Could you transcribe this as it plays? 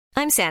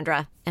I'm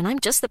Sandra, and I'm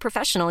just the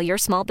professional your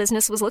small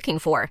business was looking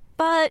for.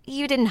 But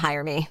you didn't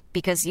hire me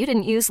because you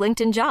didn't use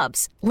LinkedIn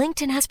Jobs.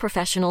 LinkedIn has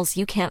professionals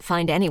you can't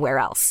find anywhere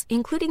else,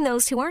 including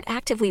those who aren't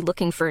actively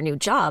looking for a new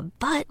job,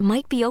 but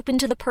might be open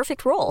to the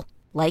perfect role,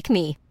 like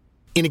me.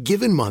 In a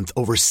given month,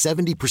 over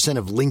 70%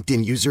 of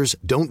LinkedIn users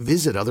don't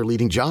visit other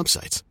leading job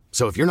sites.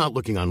 So if you're not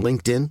looking on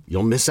LinkedIn,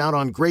 you'll miss out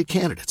on great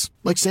candidates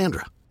like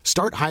Sandra.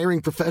 Start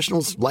hiring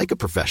professionals like a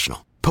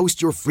professional.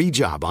 Post your free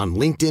job on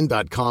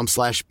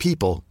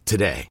linkedin.com/people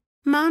today.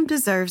 Mom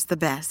deserves the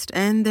best,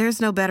 and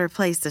there's no better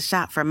place to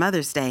shop for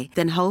Mother's Day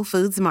than Whole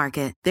Foods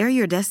Market. They're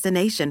your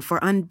destination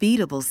for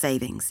unbeatable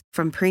savings,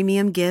 from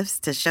premium gifts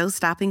to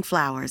show-stopping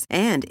flowers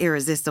and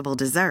irresistible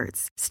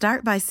desserts.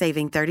 Start by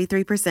saving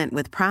 33%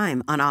 with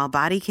Prime on all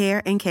body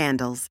care and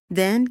candles.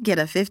 Then get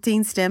a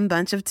 15-stem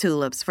bunch of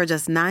tulips for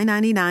just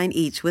 $9.99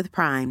 each with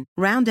Prime.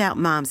 Round out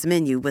Mom's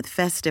menu with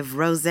festive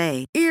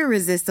rosé,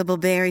 irresistible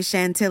berry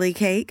chantilly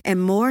cake,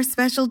 and more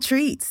special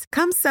treats.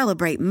 Come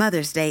celebrate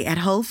Mother's Day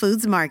at Whole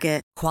Foods Market.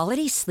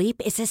 Quality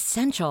sleep is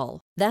essential.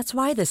 That's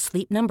why the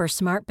Sleep Number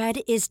Smart Bed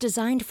is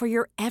designed for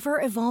your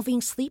ever-evolving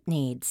sleep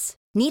needs.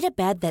 Need a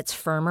bed that's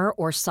firmer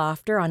or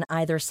softer on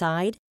either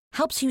side?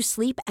 Helps you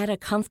sleep at a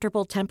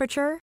comfortable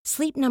temperature?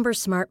 Sleep Number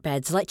Smart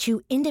Beds let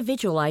you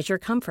individualize your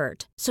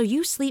comfort, so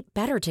you sleep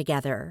better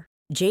together.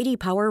 J.D.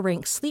 Power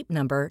ranks Sleep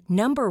Number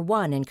number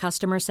 1 in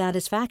customer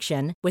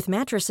satisfaction with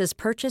mattresses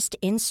purchased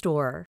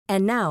in-store.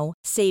 And now,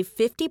 save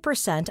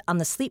 50% on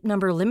the Sleep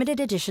Number Limited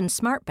Edition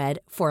Smart Bed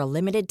for a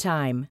limited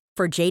time.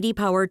 For J.D.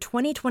 Power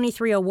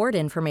 2023 award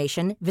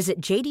information, visit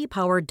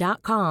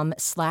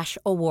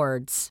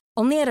jdpower.com/awards.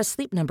 Only at a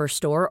Sleep Number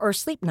store or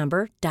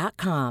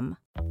sleepnumber.com.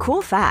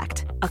 Cool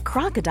fact, a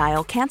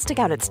crocodile can't stick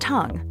out its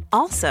tongue.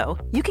 Also,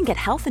 you can get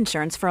health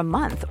insurance for a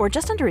month or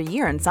just under a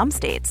year in some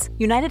states.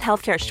 United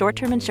Healthcare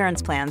short-term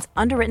insurance plans,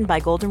 underwritten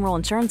by Golden Rule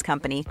Insurance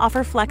Company,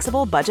 offer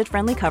flexible,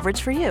 budget-friendly coverage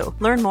for you.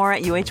 Learn more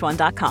at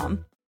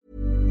uh1.com.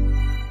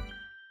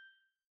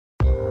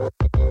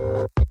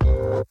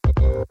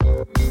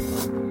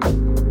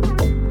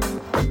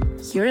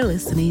 You're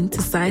listening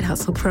to Side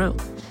Hustle Pro,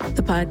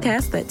 the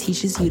podcast that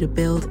teaches you to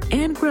build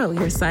and grow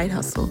your side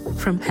hustle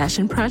from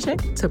passion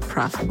project to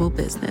profitable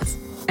business.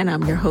 And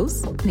I'm your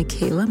host,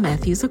 Nicaila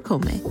Matthews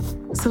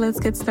Okome. So let's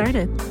get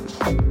started.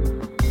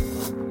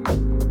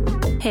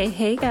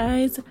 Hey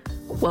guys.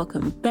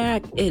 Welcome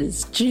back. It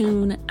is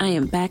June. I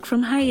am back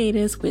from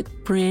hiatus with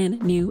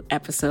brand new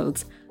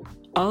episodes.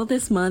 All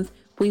this month,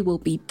 we will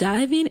be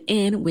diving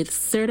in with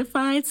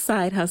certified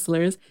side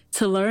hustlers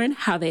to learn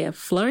how they have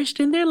flourished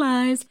in their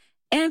lives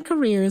and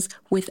careers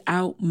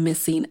without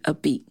missing a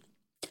beat.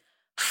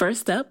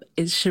 First up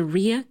is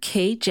Charreah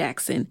K.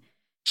 Jackson.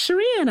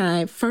 Charreah and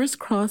I first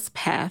crossed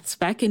paths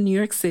back in New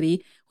York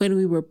City when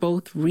we were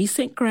both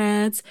recent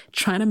grads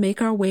trying to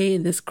make our way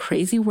in this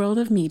crazy world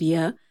of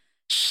media.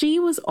 She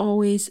was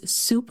always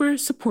super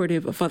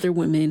supportive of other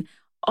women,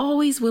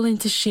 always willing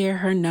to share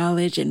her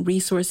knowledge and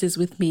resources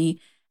with me,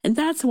 and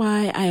that's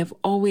why I have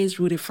always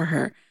rooted for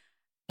her.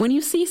 When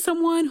you see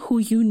someone who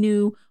you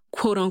knew,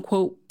 quote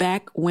unquote,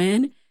 back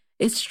when,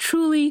 it's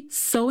truly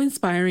so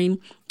inspiring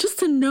just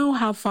to know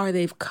how far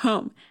they've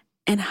come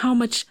and how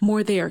much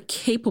more they are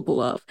capable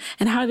of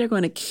and how they're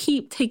going to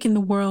keep taking the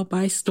world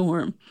by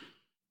storm.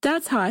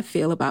 That's how I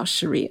feel about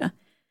Charreah.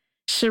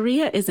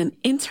 Charreah is an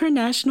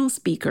international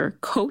speaker,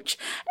 coach,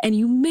 and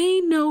you may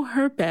know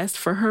her best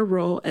for her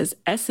role as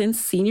Essence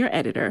senior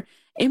editor,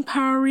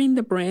 empowering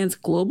the brand's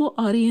global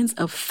audience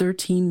of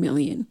 13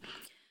 million.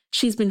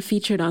 She's been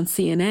featured on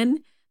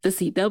CNN, The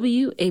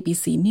CW,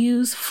 ABC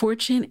News,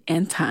 Fortune,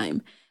 and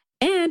Time.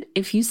 And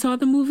if you saw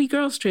the movie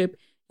Girls Trip,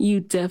 you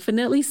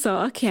definitely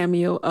saw a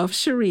cameo of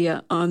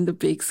Charreah on the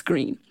big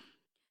screen.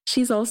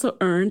 She's also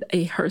earned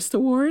a Hearst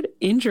Award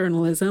in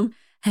journalism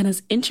and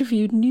has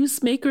interviewed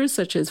newsmakers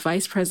such as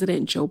Vice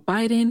President Joe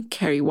Biden,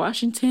 Kerry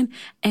Washington,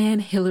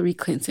 and Hillary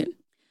Clinton.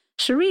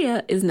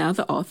 Charreah is now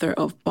the author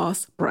of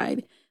Boss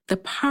Bride, the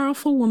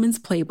powerful woman's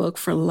playbook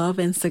for love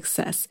and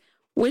success,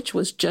 which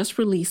was just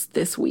released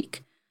this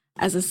week.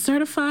 As a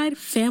certified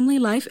family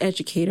life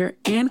educator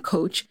and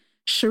coach,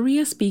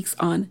 Charreah speaks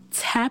on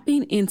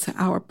tapping into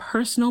our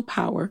personal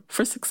power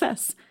for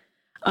success.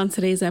 On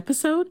today's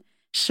episode,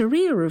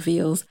 Charreah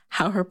reveals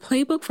how her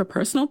playbook for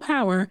personal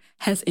power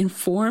has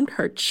informed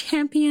her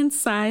champion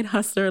side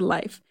hustler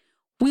life.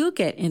 We'll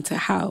get into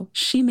how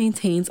she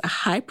maintains a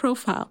high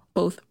profile,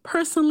 both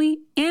personally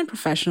and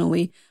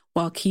professionally,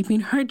 while keeping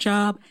her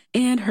job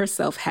and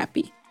herself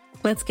happy.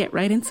 Let's get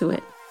right into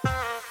it.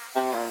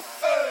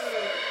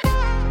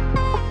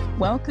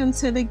 Welcome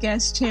to the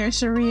guest chair,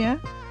 Charreah.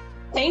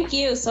 Thank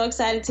you. So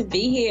excited to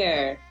be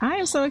here. I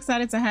am so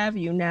excited to have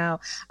you.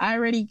 Now, I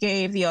already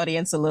gave the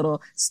audience a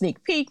little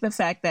sneak peek, the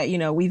fact that,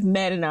 we've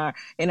met in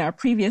our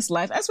previous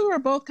life as we were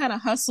both kind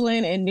of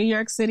hustling in New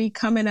York City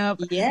coming up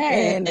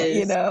and,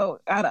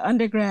 out of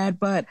undergrad.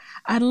 But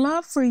I'd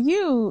love for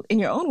you, in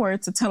your own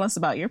words, to tell us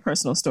about your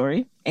personal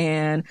story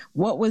and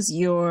what was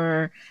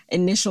your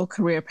initial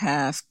career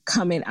path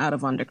coming out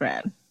of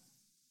undergrad?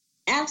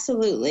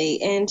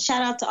 Absolutely. And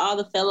shout out to all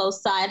the fellow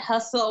Side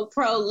Hustle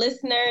Pro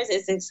listeners.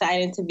 It's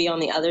exciting to be on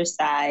the other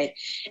side.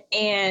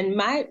 And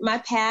my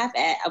path,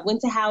 I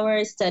went to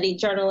Howard, studied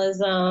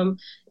journalism,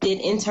 did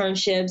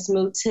internships,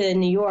 moved to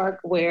New York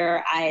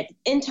where I had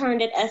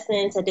interned at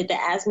Essence. I did the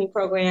ASME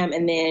program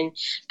and then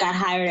got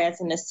hired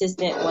as an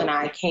assistant when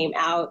I came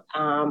out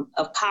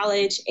of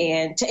college.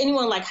 And to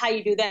anyone like how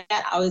you do that,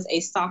 I was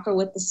a stalker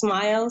with a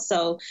smile.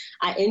 So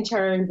I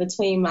interned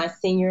between my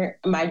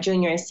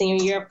junior and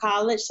senior year of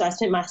college. So I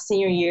spent my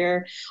senior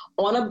year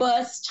on a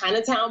bus,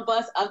 Chinatown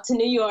bus up to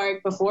New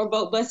York before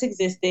Boat Bus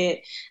existed,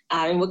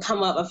 and would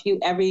come up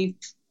every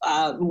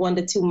 1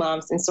 to 2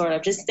 months and sort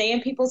of just stay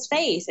in people's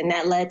face. And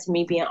that led to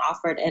me being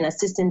offered an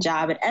assistant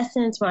job at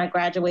Essence when I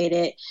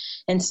graduated.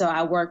 And so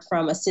I worked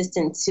from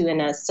assistant to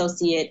an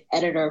associate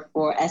editor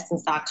for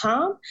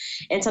Essence.com.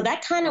 And so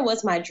that kind of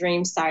was my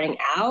dream starting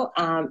out.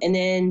 And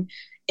then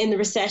in the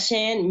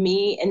recession,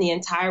 me and the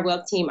entire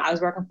web team I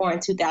was working for in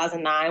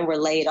 2009 were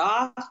laid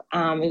off.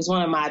 It was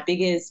one of my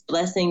biggest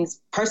blessings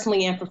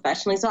personally and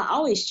professionally. So I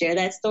always share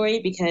that story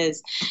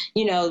because,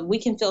 we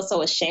can feel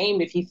so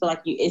ashamed if you feel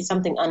like it's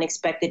something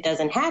unexpected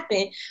doesn't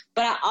happen.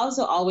 But I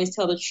also always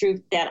tell the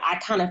truth that I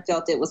kind of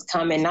felt it was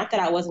coming. Not that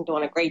I wasn't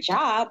doing a great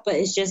job, but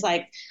it's just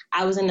like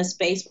I was in a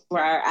space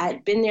where I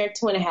had been there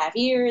 2.5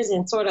 years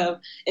and sort of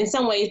in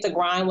some ways the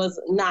grind was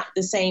not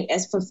the same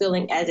as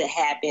fulfilling as it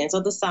had been.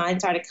 So the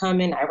signs started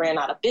coming. I ran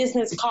out of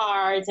business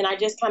cards and I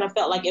just kind of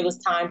felt like it was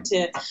time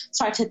to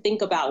start to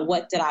think about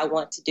what did I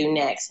want to do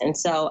next. And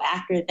so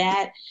after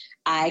that,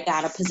 I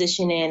got a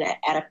position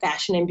at a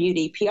fashion and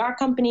beauty PR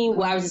company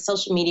where I was a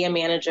social media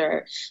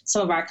manager.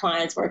 Some of our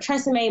clients were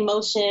Tresemme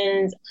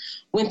Motions,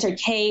 Winter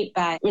Cape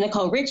by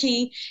Nicole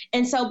Richie.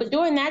 And so, but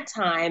during that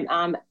time,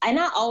 I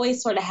not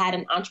always sort of had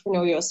an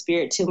entrepreneurial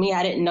spirit to me.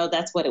 I didn't know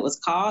that's what it was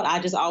called. I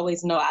just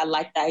always know I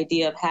liked the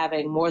idea of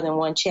having more than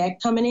one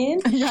check coming in.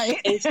 Right.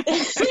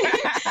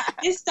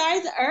 It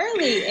starts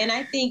early. And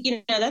I think,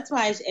 that's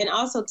why, and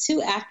also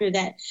too, after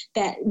that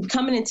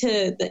coming into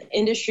the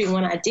industry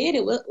when I did,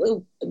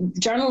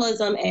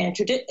 journalism and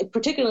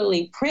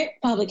particularly print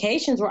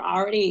publications were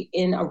already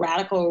in a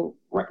radical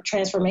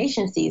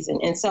transformation season.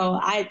 And so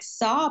I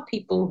saw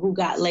people who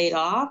got laid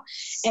off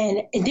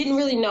and didn't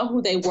really know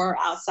who they were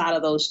outside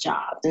of those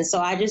jobs. And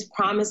so I just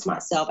promised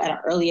myself at an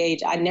early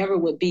age, I never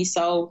would be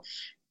so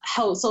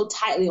held so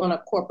tightly on a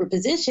corporate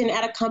position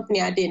at a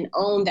company I didn't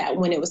own, that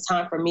when it was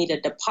time for me to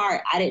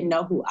depart, I didn't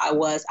know who I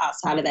was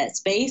outside of that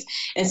space.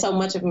 And so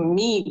much of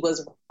me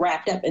was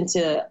wrapped up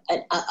into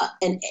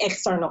an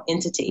external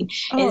entity.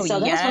 Oh, and so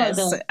that's one of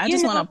the, I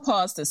just want to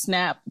pause to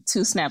snap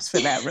 2 snaps for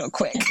that real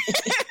quick.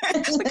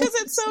 Because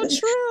it's so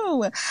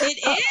true.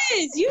 It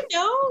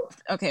is,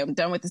 Okay, I'm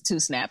done with the 2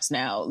 snaps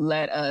now.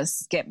 Let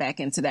us get back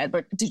into that.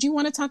 But did you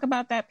want to talk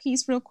about that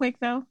piece real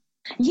quick, though?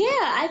 Yeah,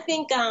 I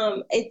think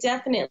it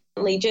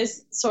definitely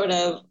just sort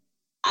of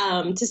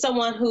to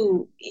someone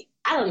who,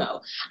 I don't know,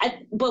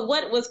 but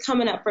what was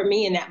coming up for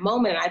me in that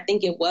moment, and I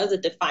think it was a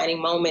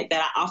defining moment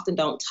that I often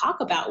don't talk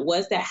about,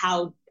 was that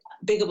how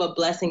big of a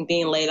blessing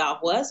being laid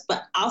off was,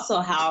 but also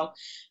how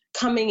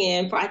coming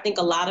in for, I think,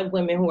 a lot of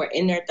women who are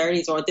in their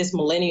 30s or this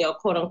millennial,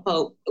 quote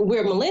unquote,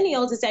 we're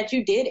millennials, is that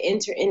you did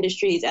enter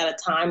industries at a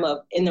time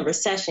in the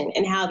recession,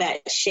 and how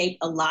that shaped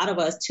a lot of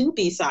us to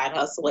be side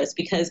hustlers,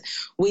 because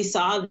we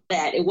saw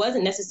that it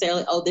wasn't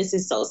necessarily, oh, this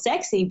is so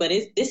sexy, but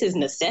this is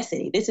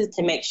necessity. This is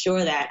to make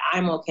sure that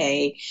I'm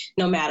okay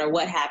no matter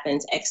what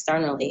happens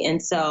externally.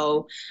 And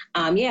so,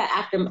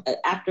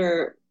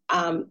 after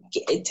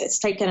it's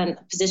taken a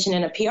position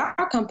in a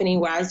PR company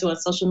where I was doing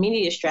social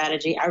media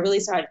strategy, I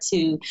really started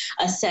to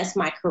assess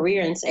my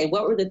career and say,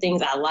 what were the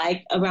things I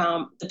liked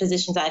around the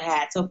positions I'd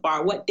had so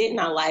far? What didn't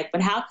I like?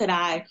 But how could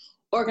I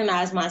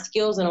organize my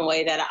skills in a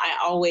way that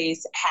I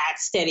always had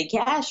steady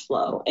cash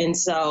flow? And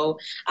so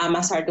I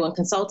started doing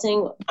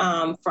consulting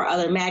for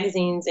other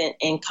magazines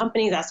and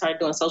companies. I started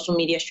doing social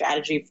media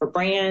strategy for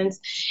brands.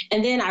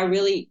 And then I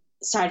really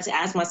started to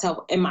ask myself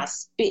in my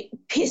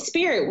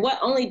spirit, what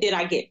only did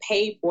I get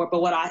paid for,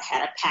 but what I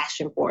had a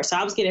passion for. So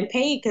I was getting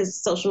paid because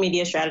social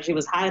media strategy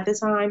was hot at the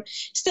time,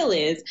 still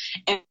is.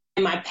 And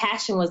my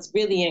passion was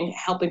really in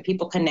helping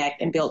people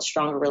connect and build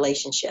stronger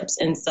relationships.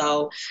 And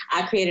so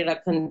I created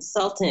a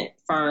consultant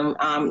firm,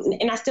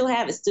 and I still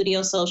have it,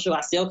 Studio Social.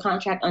 I still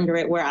contract under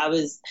it, where I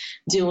was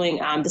doing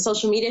the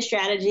social media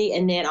strategy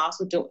and then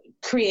also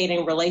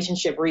creating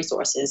relationship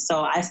resources. So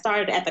I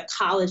started at the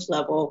college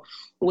level,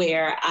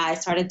 where I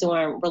started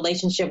doing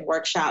relationship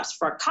workshops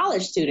for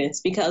college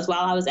students, because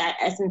while I was at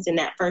Essence in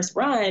that first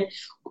run,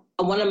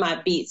 one of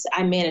my beats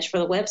I managed for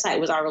the website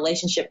was our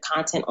relationship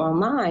content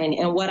online.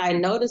 And what I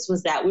noticed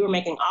was that we were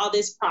making all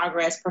this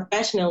progress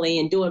professionally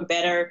and doing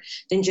better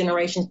than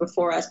generations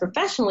before us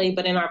professionally,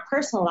 but in our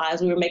personal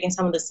lives, we were making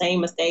some of the same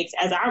mistakes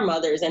as our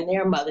mothers and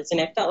their mothers. And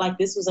it felt like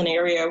this was an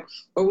area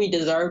where we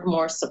deserved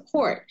more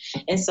support.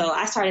 And so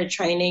I started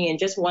training and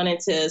just wanted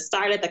to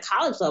start at the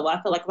college level.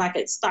 I felt like if I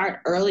could start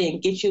early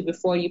and get you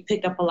before you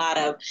picked up a lot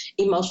of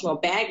emotional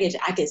baggage,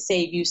 I could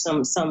save you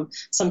some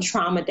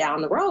trauma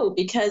down the road.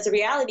 Because the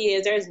reality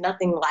is there's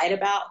nothing light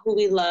about who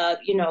we love.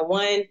 You know,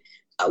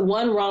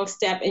 one wrong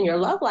step in your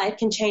love life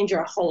can change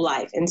your whole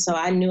life. And so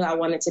I knew I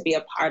wanted to be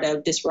a part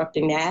of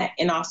disrupting that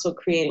and also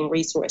creating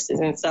resources.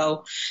 And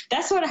so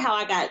that's sort of how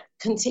I got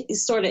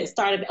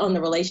started on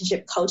the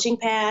relationship coaching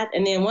path.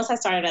 And then once I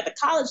started at the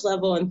college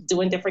level and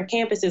doing different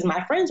campuses,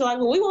 my friends were like,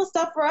 well, we want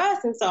stuff for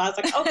us. And so I was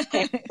like,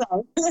 okay.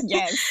 So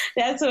yes.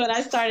 That's when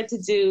I started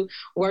to do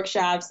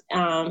workshops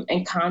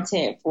and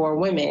content for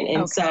women.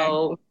 And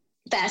so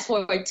fast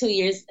forward 2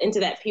 years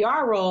into that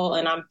PR role,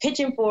 and I'm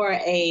pitching for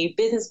a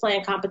business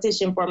plan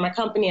competition for my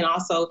company, and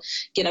also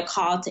get a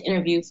call to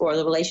interview for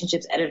the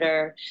relationships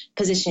editor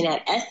position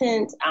at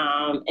Essence.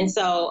 And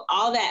so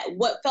all that,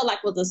 what felt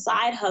like was a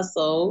side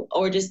hustle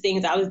or just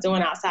things I was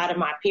doing outside of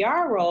my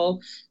PR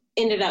role,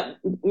 ended up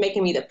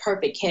making me the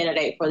perfect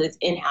candidate for this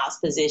in-house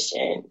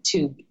position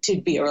to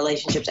be a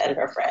relationships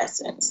editor for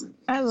Essence.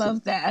 I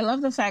love that. I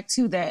love the fact,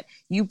 too, that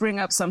you bring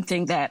up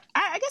something that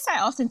I guess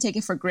I often take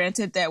it for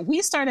granted, that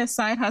we started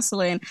side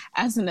hustling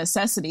as a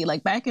necessity.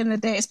 Like back in the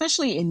day,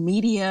 especially in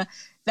media,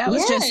 that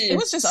was it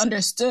was just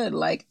understood.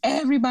 Like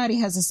everybody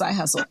has a side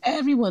hustle.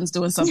 Everyone's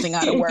doing something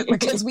out of work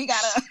because we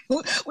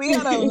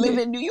gotta live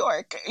in New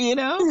York, you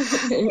know?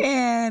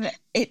 And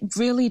it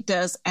really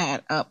does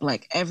add up.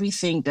 Like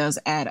everything does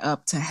add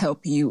up to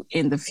help you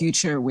in the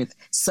future with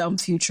some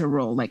future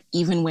role, like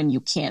even when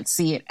you can't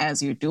see it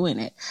as you're doing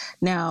it.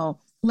 Now,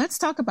 let's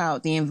talk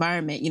about the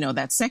environment. You know,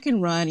 that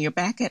second run, you're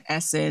back at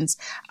Essence,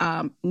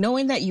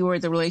 knowing that you were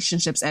the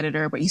relationships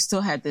editor, but you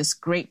still had this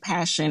great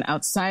passion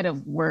outside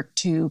of work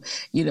to,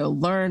 you know,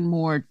 learn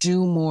more,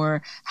 do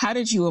more. How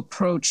did you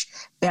approach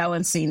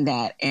balancing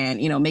that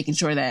and, you know, making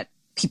sure that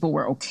people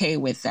were okay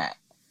with that?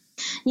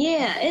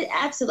 Yeah,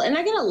 absolutely. And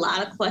I get a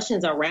lot of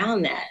questions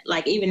around that.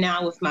 Like even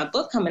now with my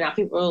book coming out,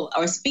 people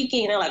are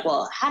speaking and they're like,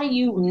 well, how do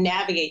you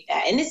navigate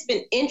that? And it's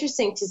been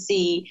interesting to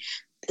see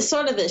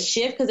sort of the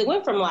shift, because it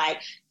went from like,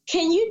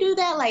 can you do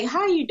that? Like, how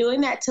are you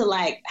doing that? To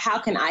like, how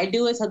can I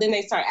do it? So then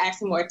they start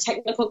asking more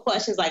technical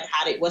questions like,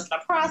 what's the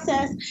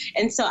process?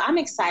 And so I'm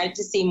excited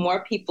to see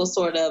more people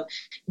sort of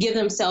give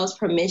themselves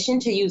permission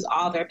to use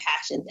all their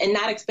passions and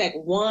not expect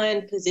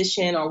one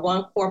position or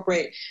one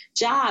corporate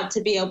job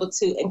to be able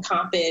to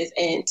encompass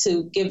and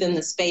to give them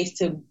the space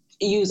to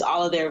use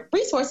all of their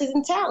resources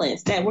and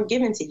talents that were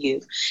given to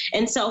you.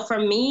 And so for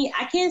me,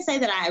 I can't say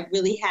that I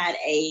really had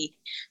a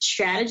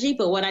strategy,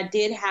 but what I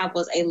did have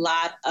was a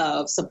lot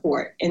of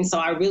support. And so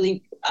I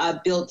really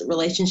built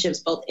relationships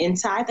both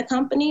inside the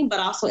company, but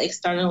also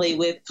externally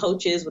with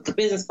coaches, with the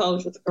business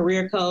coach, with the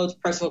career coach,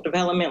 personal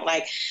development.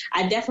 Like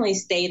I definitely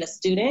stayed a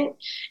student.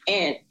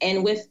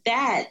 And with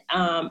that,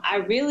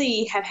 I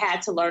really have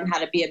had to learn how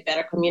to be a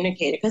better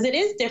communicator, because it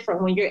is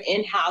different when you're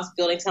in-house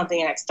building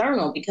something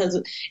external, because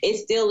it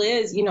still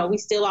is, you know, we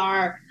still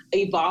are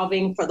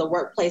evolving for the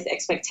workplace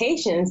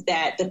expectations,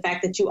 that the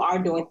fact that you are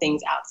doing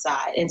things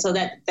outside. And so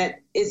that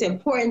it's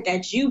important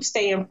that you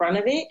stay in front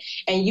of it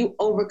and you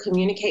over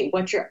communicate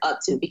what you're up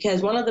to.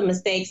 Because one of the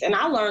mistakes, and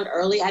I learned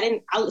early,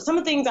 some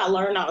of the things I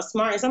learned, I was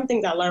smart, and some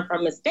things I learned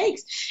from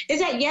mistakes, is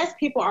that yes,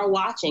 people are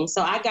watching.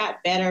 So I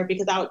got better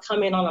because I would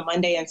come in on a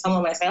Monday and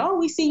someone might say, oh,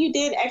 we see you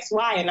did X,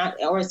 Y,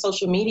 or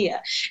social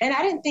media. And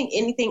I didn't think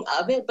anything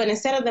of it, but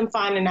instead of them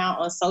finding out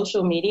on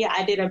social media,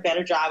 I did a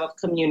better job of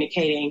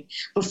communicating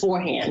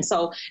beforehand.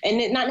 So,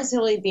 and it not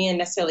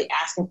necessarily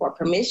asking for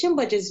permission,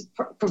 but just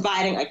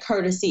providing a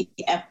courtesy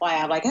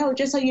FYI, like, oh,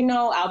 just so you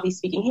know, I'll be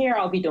speaking here,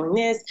 I'll be doing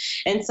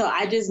this. And so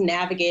I just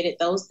navigated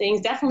those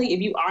things. Definitely, if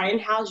you are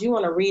in-house, you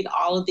want to read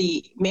all of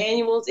the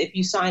manuals. If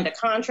you signed a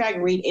contract,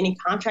 read any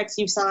contracts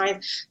you've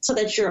signed so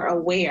that you're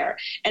aware.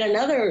 And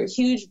another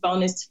huge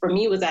bonus for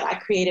me was that I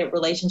created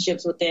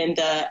relationships within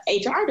the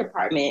HR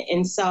department.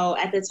 And so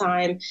at the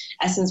time,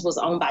 Essence was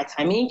owned by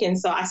Time Inc. And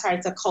so I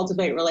started to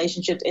cultivate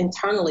relationships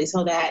internally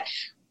so that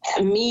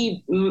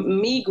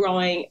me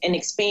growing and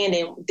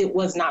expanding, it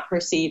was not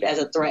perceived as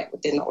a threat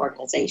within the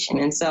organization.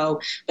 And so,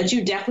 but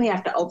you definitely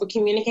have to over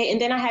communicate. And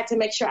then I had to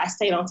make sure I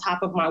stayed on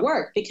top of my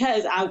work,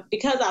 because I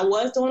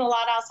was doing a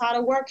lot outside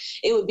of work.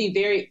 It would be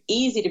very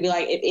easy to be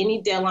like, if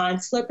any deadline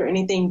slipped or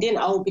anything, then,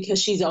 oh,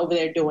 because she's over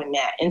there doing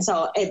that. And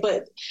so,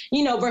 but,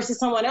 you know, versus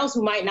someone else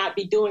who might not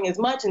be doing as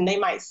much and they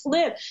might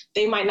slip,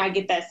 they might not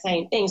get that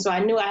same thing. So I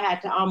knew I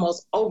had to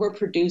almost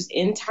overproduce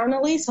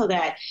internally so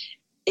that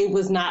it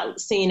was not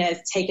seen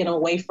as taken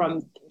away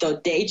from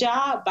the day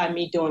job by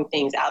me doing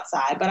things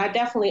outside. But I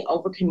definitely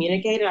over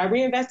communicated. I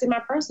reinvested my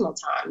personal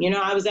time. You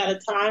know, I was at a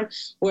time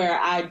where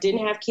I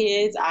didn't have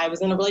kids. I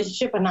was in a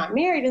relationship but not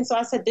married. And so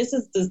I said, this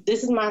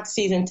is my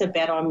season to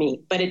bet on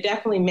me. But it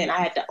definitely meant I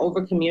had to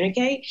over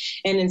communicate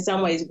and in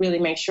some ways really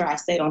make sure I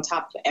stayed on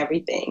top of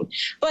everything.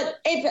 But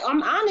if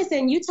I'm honest,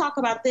 and you talk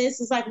about this,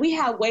 it's like we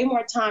have way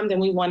more time than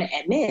we want to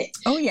admit.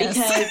 Oh, yes.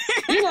 Because,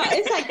 you know,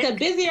 it's like the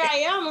busier I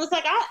am, it's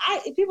like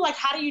people are like,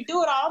 how do do you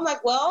do it all? I'm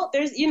like, well,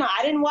 there's,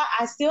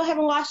 I still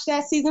haven't watched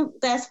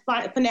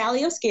that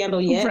finale of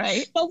Scandal yet.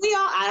 Right. But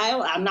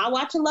I'm not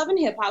watching Love and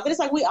Hip Hop, but it's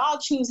like we all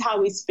choose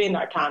how we spend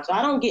our time. So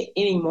I don't get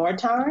any more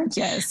time.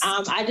 Yes.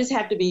 I just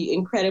have to be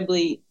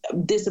incredibly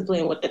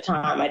disciplined with the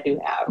time I do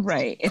have.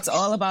 Right. It's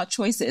all about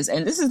choices.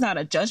 And this is not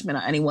a judgment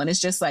on anyone. It's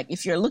just like,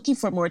 if you're looking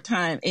for more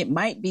time, it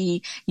might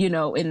be,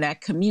 in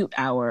that commute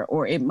hour,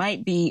 or it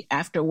might be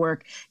after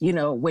work,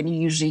 when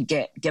you usually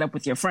get up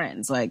with your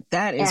friends. Like,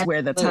 that is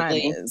where the time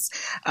is.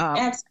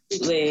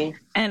 Absolutely.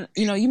 And,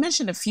 you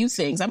mentioned a few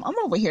things. I'm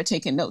over here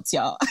taking notes,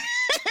 y'all,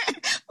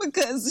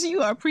 because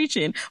you are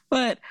preaching.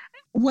 But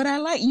what I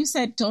like, you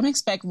said, don't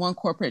expect one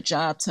corporate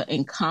job to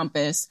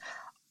encompass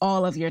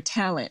all of your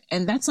talent.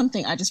 And that's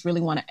something I just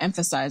really want to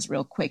emphasize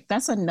real quick.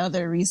 That's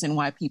another reason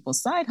why people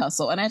side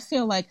hustle. And I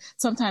feel like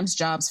sometimes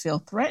jobs feel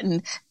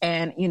threatened.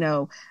 And,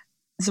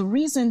 the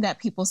reason that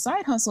people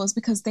side hustle is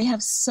because they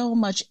have so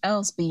much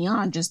else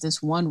beyond just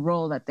this one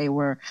role that they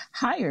were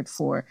hired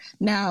for.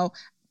 Now,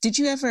 did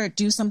you ever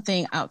do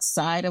something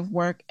outside of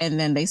work and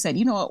then they said,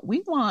 you know what, we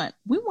want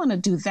to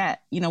do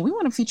that. We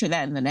want to feature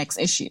that in the next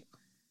issue?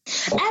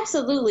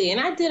 Absolutely.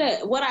 And I did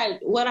what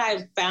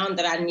I found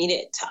that I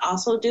needed to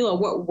also do, or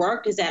what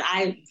worked, is that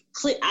I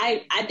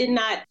did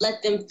not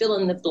let them fill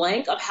in the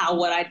blank of how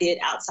what I did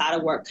outside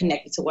of work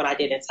connected to what I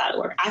did inside of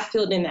work. I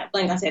filled in that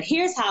blank. I said,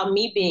 here's how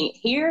me being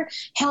here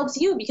helps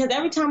you, because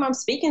every time I'm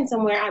speaking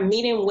somewhere, I'm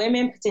meeting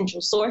women,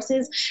 potential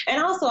sources.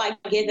 And also I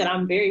get that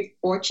I'm very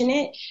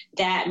fortunate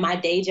that my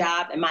day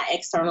job and my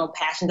external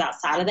passions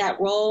outside of that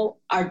role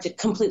are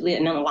completely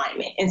in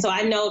alignment. And so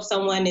I know if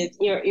someone is,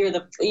 you're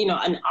the,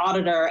 an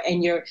auditor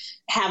and you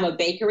have a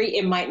bakery,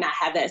 it might not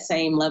have that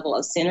same level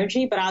of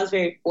synergy, but I was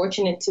very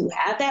fortunate to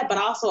have that. But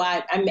also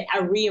I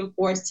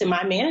reinforced to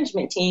my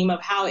management team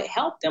of how it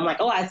helped them. Like,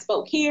 oh, I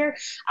spoke here,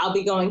 I'll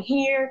be going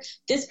here.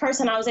 This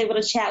person I was able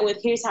to chat with,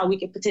 here's how we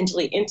could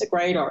potentially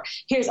integrate, or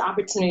here's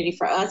opportunity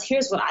for us.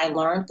 Here's what I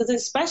learned. Because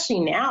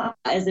especially now,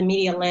 as the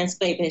media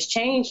landscape has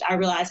changed, I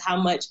realize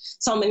how much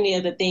so many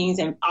of the things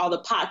and all the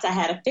pots I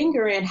had a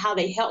finger in, how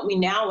they help me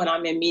now when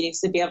I'm in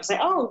meetings to be able to say,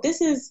 oh, this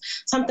is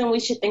something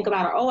we should think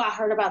about, or, oh, I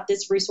heard about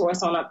this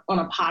resource on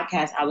a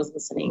podcast I was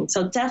listening.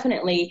 So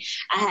definitely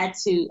I had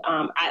to,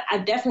 I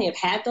definitely have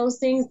had those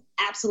things.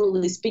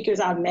 Absolutely, speakers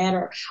I've met,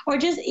 or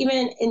just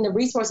even in the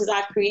resources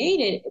I've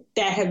created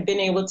that have been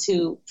able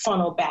to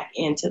funnel back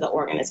into the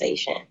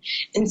organization.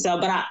 And so,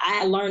 but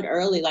I learned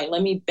early, like,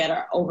 let me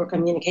better over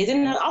communicate.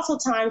 And there's also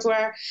times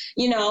where,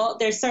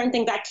 there's certain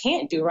things I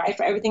can't do, right?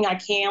 For everything I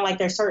can, like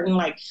there's certain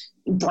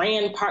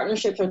brand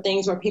partnerships or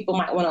things where people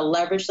might want to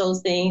leverage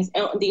those things.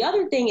 And the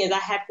other thing is I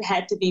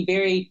had to be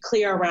very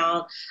clear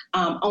around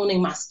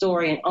owning my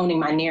story and owning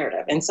my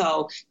narrative. And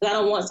so I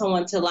don't want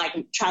someone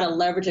to try to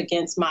leverage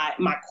against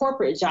my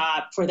corporate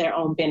job for their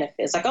own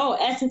benefits. Like, oh,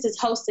 Essence is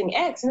hosting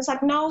X. And it's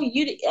like, no,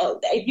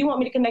 if you want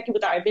me to connect you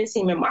with our events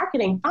team and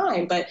marketing,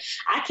 fine. But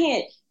I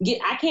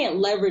can't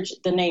leverage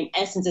the name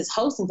Essence is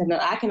hosting them.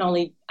 I can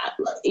only,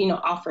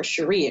 offer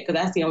Charreah, because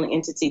that's the only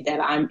entity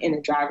that I'm in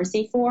the driver's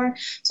seat for.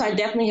 So I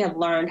definitely have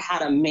learned how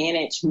to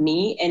manage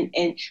me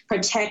and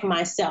protect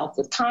myself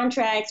with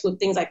contracts, with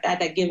things like that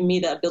give me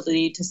the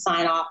ability to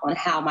sign off on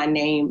how my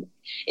name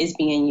is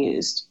being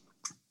used.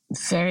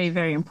 Very,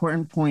 very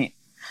important point.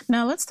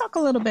 Now let's talk a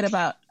little bit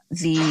about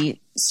the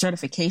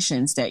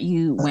certifications that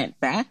you went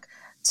back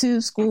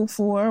to school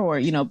for, or,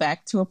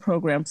 back to a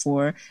program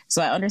for.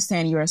 So I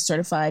understand you're a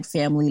certified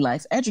family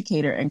life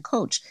educator and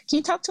coach. Can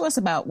you talk to us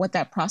about what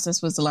that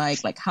process was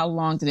like? Like, how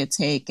long did it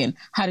take, and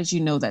how did you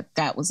know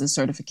that was a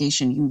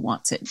certification you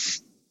wanted?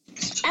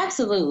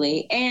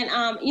 Absolutely. And,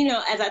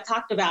 as I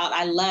talked about,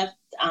 I left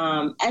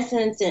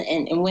Essence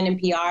and went in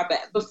PR.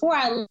 But before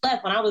I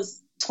left, when I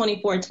was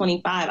 24,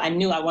 25, I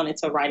knew I wanted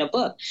to write a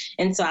book.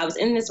 And so I was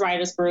in this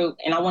writers group,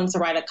 and I wanted to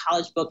write a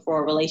college book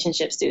for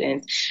relationship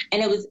students.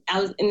 And I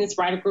was in this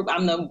writer group.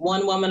 I'm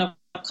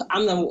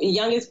the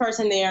youngest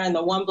person there and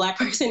the one Black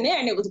person there.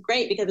 And it was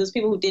great because it was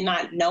people who did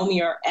not know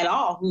me at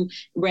all, who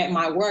read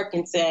my work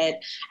and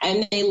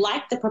they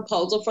liked the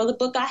proposal for the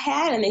book I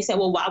had. And they said,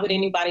 well, why would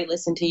anybody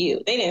listen to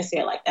you? They didn't say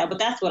it like that, but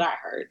that's what I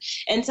heard.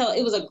 And so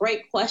it was a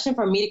great question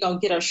for me to go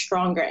get a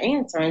stronger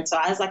answer. And so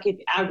I was like, if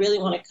I really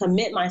want to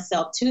commit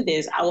myself to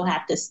this, I will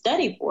have to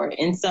study for it.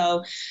 And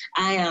so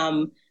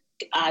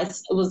I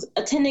was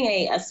attending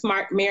a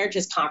smart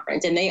marriages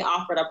conference, and they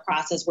offered a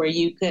process where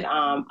you could,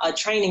 a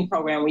training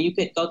program where you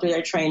could go through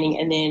their training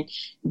and then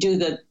do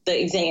the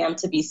exam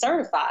to be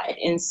certified.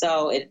 And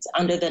so it's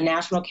under the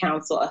National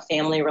Council of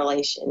Family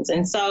Relations.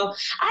 And so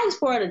I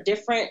explored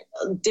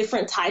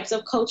different types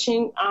of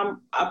coaching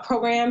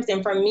programs.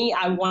 And for me,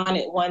 I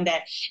wanted one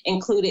that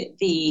included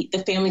the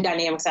family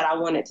dynamics that I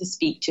wanted to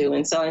speak to.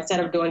 And so instead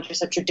of doing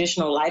just a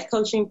traditional life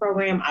coaching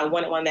program, I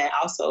wanted one that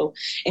also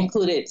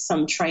included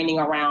some training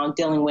around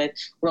dealing with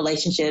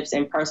relationships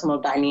and personal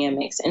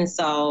dynamics. And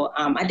so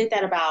I did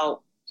that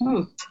about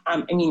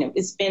I mean,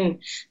 it's been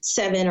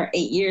 7 or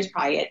 8 years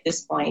probably at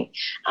this point.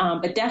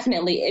 But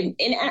definitely,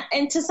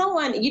 and to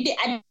someone,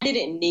 I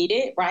didn't need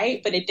it,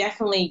 right? But it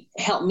definitely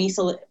helped me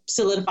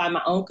solidify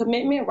my own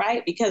commitment,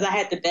 right? Because I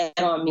had to bet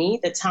on me,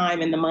 the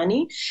time and the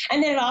money.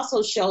 And then it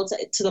also showed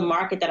to the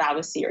market that I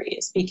was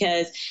serious,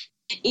 because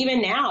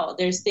even now,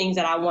 there's things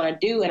that I want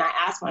to do. And I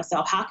ask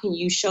myself, how can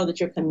you show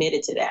that you're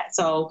committed to that?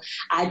 So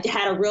I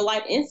had a real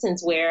life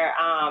instance where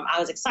I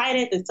was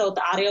excited to sold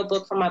the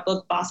audiobook for my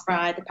book, Boss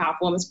Bride, The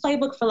Powerful Woman's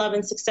Playbook for Love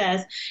and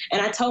Success.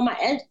 And I told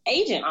my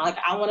agent,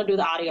 I want to do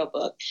the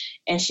audiobook.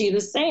 And she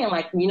was saying,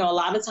 a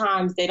lot of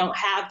times they don't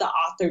have the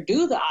author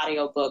do the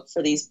audiobook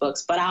for these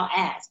books, but I'll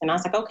ask. And I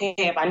was like, okay,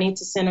 if I need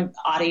to send an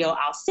audio,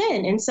 I'll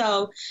send. And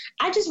so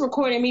I just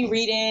recorded me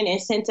reading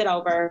and sent it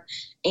over.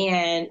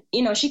 And,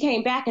 she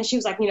came back and she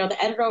was like, the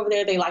editor over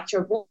there, they liked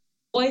your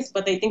voice,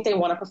 but they think they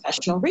want a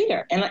professional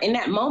reader. And in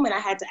that moment, I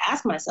had to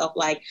ask myself,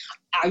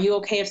 are you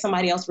okay if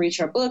somebody else reads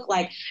your book?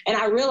 And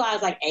I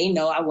realized, A,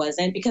 no, I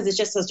wasn't, because it's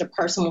just such a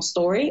personal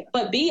story.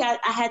 But B, I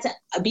had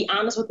to be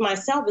honest with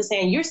myself and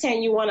saying, you're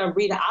saying you want to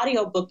read an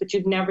audiobook, but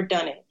you've never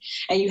done it.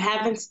 And you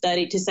haven't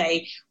studied to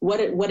say, what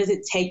does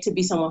it take to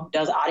be someone who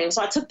does audio?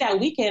 So I took that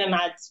weekend and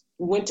I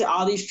went to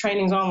all these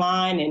trainings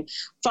online and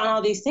found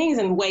all these things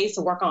and ways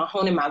to work on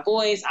honing my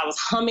voice. I was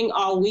humming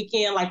all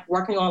weekend,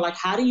 working on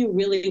how do you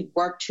really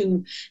work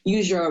to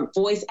use your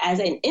voice as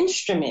an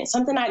instrument,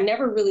 something I'd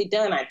never really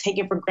done. I'd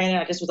taken for granted.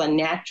 I just was a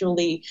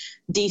naturally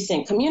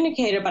decent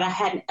communicator, but I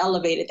hadn't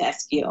elevated that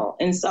skill.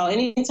 And so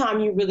anytime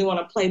you really want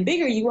to play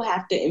bigger, you will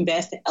have to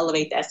invest to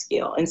elevate that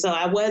skill. And so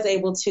I was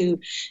able to,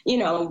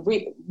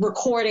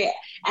 record it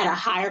at a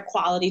higher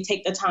quality,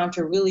 take the time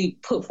to really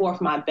put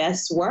forth my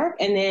best work.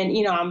 And then,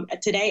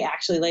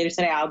 later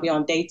today, I'll be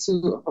on day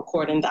 2 of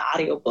recording the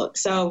audiobook.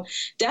 So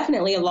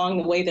definitely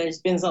along the way, there's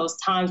been those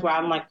times where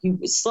I'm like, you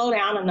slow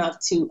down enough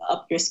to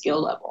up your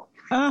skill level.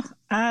 Oh,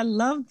 I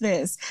love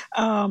this.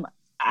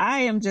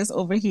 I am just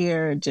over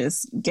here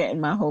just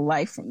getting my whole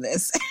life from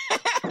this.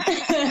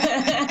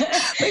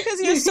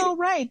 Because you're so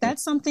right.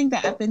 That's something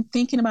that I've been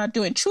thinking about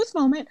doing. Truth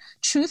moment,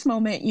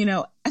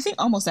 I think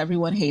almost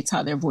everyone hates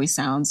how their voice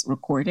sounds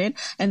recorded.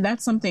 And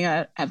that's something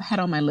I've had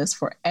on my list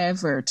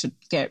forever to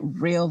get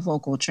real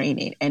vocal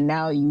training. And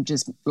now you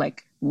just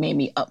made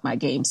me up my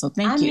game. So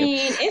thank you. I mean,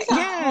 it's a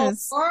whole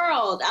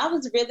world. I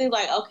was really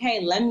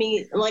okay, let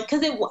me,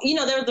 because there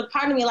was a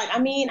part of me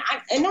and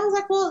I was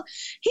like, well,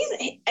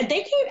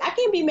 I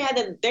can't be mad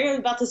that they're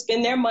about to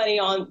spend their money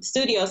on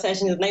studio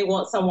sessions and they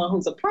want someone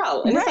who's a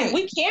pro. And it's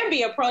we can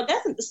be a pro.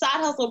 That's the side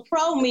hustle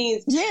pro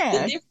means.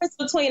 The difference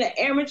between an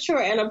amateur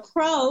and a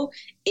pro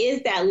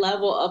is that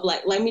level of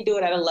let me do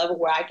it at a level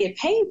where I get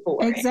paid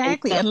for it.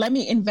 Exactly. And let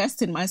me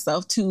invest in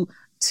myself to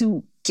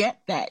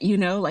get that,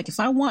 if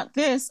I want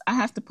this, I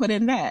have to put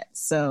in that.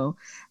 So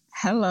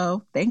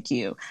hello, thank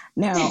you.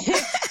 Now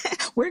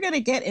we're going to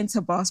get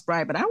into Boss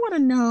Bride, but I want to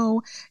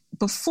know,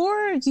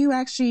 before you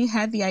actually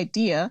had the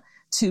idea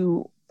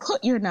to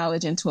put your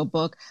knowledge into a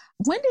book,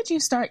 when did you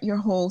start your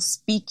whole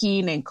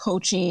speaking and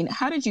coaching?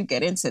 How did you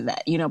get into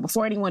that?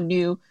 Before anyone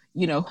knew,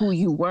 who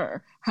you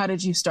were, how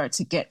did you start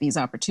to get these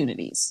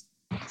opportunities?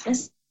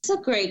 It's a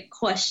great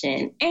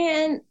question.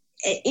 And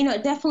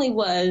it definitely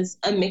was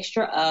a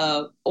mixture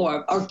of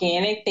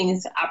organic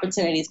things,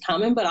 opportunities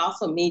coming, but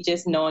also me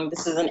just knowing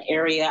this is an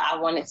area I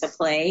wanted to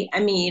play. I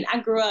mean, I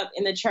grew up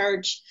in the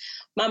church.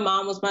 My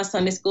mom was my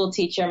Sunday school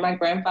teacher. My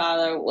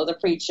grandfather was a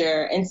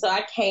preacher. And so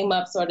I came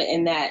up sort of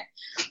in that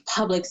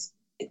public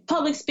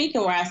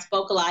speaking where I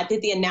spoke a lot. I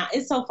did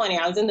it's so funny.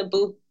 I was in the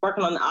booth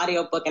working on the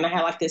audiobook and I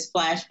had this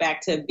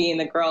flashback to being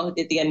the girl who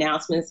did the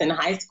announcements in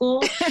high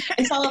school.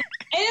 And so, and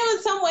it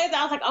was some ways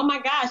I was like, oh my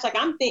gosh,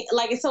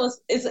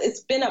 it's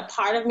been a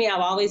part of me. I've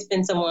always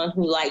been someone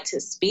who liked to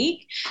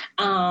speak.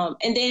 And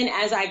then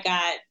as I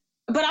got,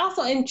 but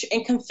also in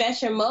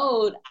confession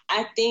mode,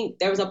 I think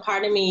there was a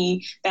part of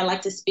me that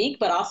liked to speak,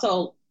 but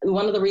also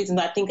one of the reasons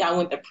I think I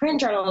went the print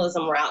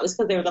journalism route was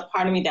because there was a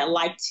part of me that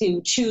liked to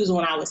choose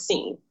when I was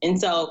seen. And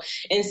so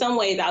in some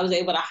ways I was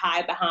able to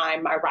hide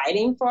behind my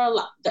writing for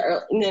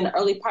in the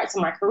early parts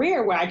of my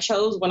career where I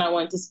chose when I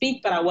wanted to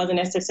speak, but I wasn't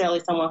necessarily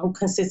someone who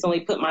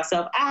consistently put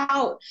myself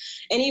out.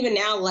 And even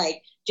now,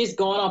 just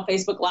going on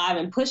Facebook Live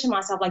and pushing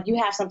myself,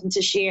 you have something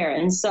to share.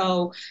 And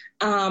so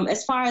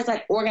as far as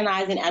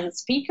organizing as a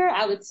speaker,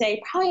 I would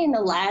say probably in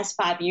the last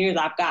 5 years,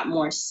 I've got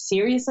more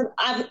serious.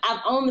 I've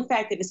owned the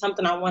fact that it's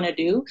something I want to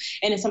do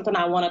and it's something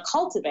I want to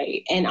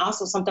cultivate and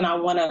also something I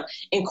want to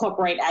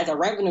incorporate as a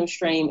revenue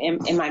stream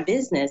in my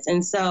business.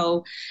 And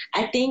so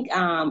I think,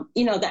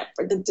 that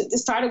it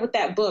started with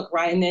that book,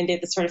 right? And then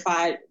did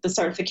the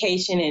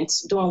certification and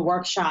doing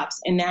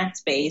workshops in that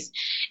space.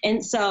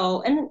 And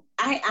so, and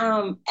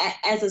I,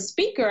 as a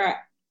speaker,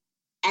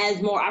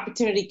 as more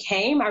opportunity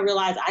came, I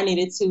realized I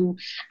needed to,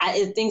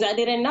 it's things I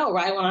didn't know,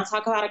 right? When I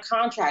talk about a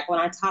contract, when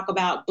I talk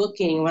about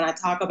booking, when I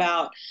talk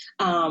about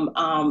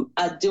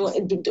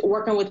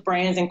working with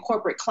brands and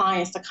corporate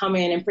clients to come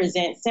in and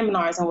present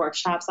seminars and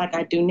workshops like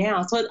I do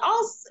now. So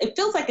it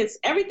feels like it's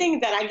everything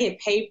that I get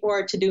paid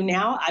for to do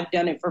now. I've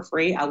done it for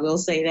free. I will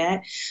say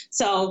that.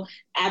 So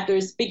after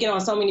speaking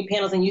on so many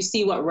panels and you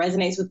see what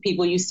resonates with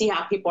people, you see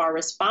how people are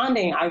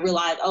responding, I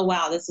realized, oh,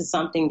 wow, this is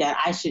something that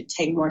I should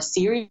take more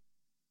serious,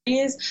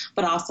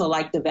 but also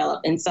like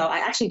develop. And so I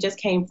actually just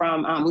came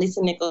from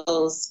Lisa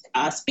Nichols'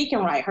 Speak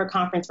and Write, her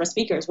conference for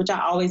speakers, which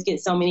I always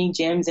get so many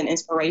gems and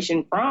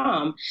inspiration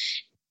from.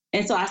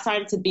 And so I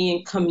started to be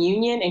in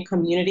communion and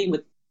community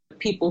with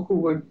people who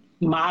were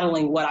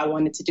modeling what I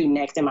wanted to do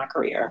next in my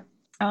career.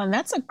 And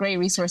that's a great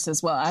resource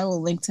as well. I will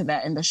link to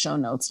that in the show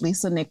notes.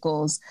 Lisa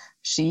Nichols,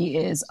 she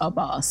is a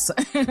boss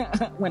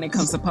when it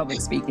comes to public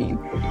speaking.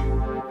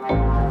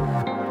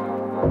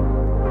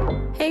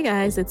 Hey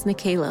guys, it's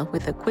Nikayla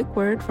with a quick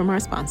word from our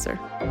sponsor.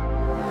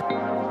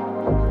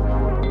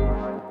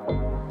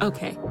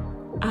 Okay,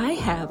 I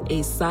have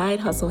a side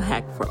hustle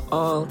hack for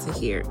all to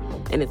hear,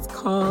 and it's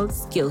called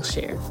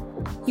Skillshare.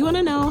 You want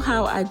to know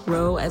how I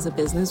grow as a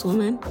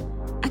businesswoman?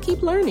 I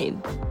keep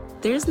learning.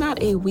 There's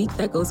not a week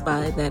that goes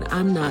by that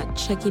I'm not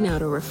checking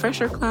out a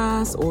refresher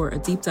class or a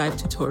deep dive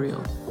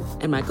tutorial.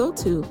 And my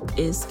go-to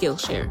is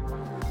Skillshare.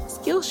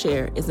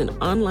 Skillshare is an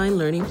online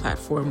learning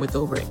platform with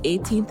over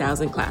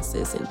 18,000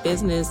 classes in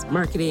business,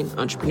 marketing,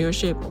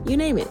 entrepreneurship, you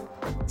name it.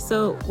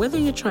 So whether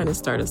you're trying to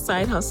start a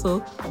side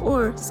hustle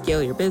or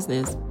scale your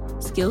business,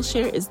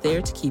 Skillshare is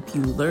there to keep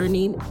you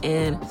learning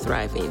and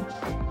thriving.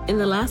 In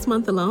the last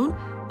month alone,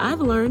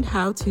 I've learned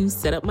how to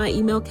set up my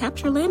email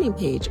capture landing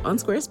page on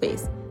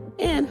Squarespace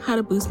and how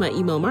to boost my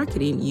email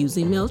marketing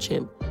using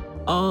MailChimp,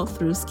 all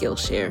through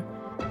Skillshare.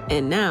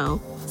 And now,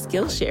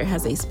 Skillshare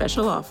has a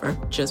special offer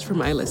just for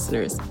my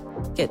listeners.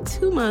 Get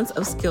 2 months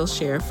of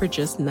Skillshare for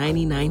just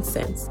 99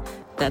 cents.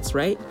 That's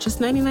right,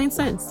 just 99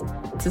 cents.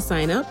 To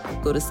sign up,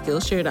 go to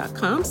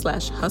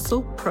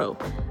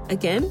Skillshare.com/hustlepro.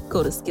 Again,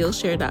 go to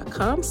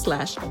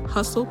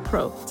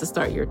Skillshare.com/hustlepro to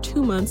start your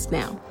 2 months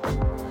now.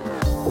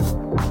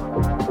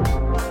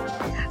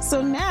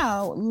 So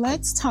now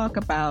let's talk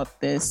about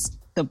the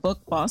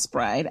book Boss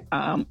Bride.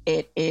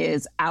 It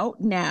is out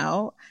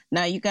now.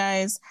 Now, you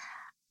guys,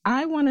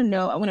 I want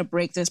to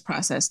break this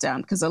process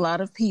down because a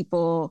lot of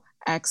people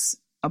ask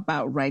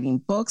about writing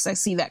books. I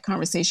see that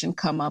conversation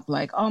come up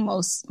like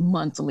almost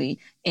monthly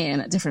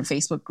in different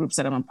Facebook groups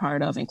that I'm a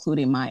part of,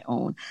 including my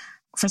own.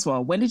 First of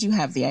all, when did you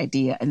have the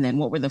idea? And then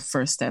what were the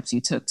first steps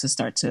you took to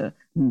start to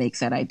make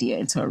that idea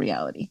into a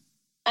reality?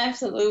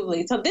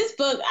 Absolutely. So this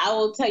book, I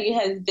will tell you,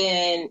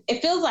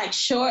 it feels like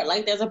short.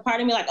 Like there's a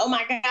part of me like, oh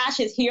my gosh,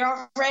 it's here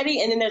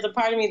already. And then there's a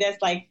part of me that's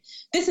like,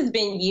 this has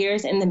been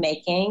years in the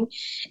making.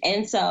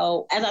 And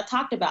so as I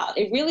talked about,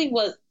 it really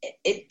was,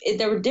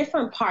 there were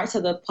different parts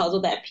of the puzzle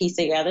that piece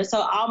together.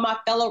 So all my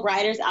fellow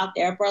writers out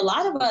there, for a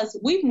lot of us,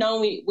 we've known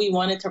we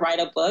wanted to write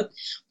a book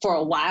for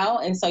a while.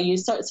 And so you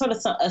sort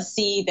of a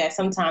seed that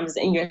sometimes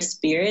in your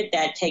spirit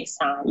that takes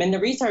time. And the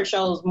research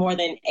shows more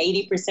than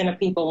 80% of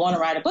people want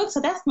to write a book. So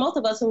that's most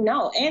of us who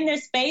know. And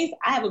there's space.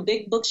 I have a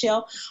big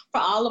bookshelf for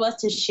all of us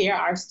to share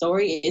our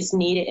story. It's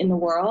needed in the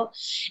world.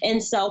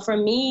 And so for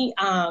me,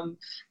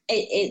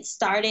 it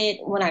started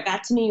when I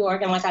got to New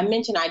York. And like I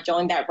mentioned, I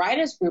joined that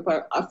writers group.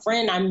 A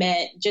friend I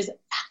met just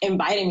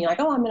invited me like,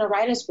 oh, I'm in a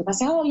writers group. I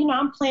said, oh,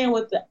 I'm playing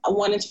with I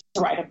wanted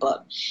to write a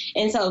book.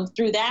 And so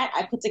through that,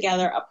 I put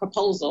together a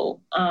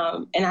proposal. I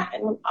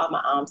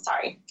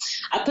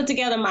put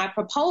together my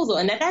proposal.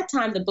 And at that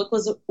time, the book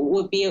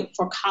would be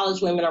for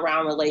college women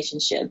around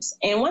relationships.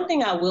 And one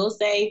thing I will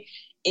say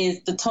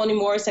is the Toni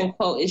Morrison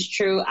quote is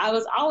true. I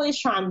was always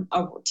trying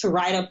to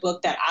write a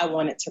book that I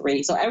wanted to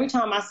read. So every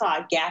time I saw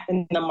a gap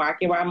in the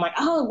market where I'm like,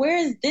 oh, where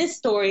is this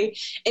story?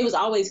 It was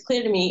always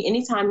clear to me,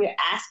 anytime you're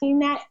asking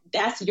that,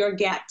 that's your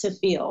gap to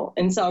fill.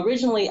 And so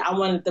originally I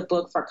wanted the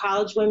book for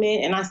college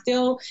women, and I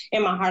still,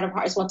 in my heart of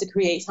hearts, want to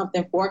create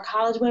something for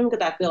college women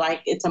because I feel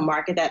like it's a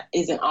market that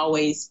isn't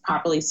always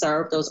properly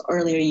served those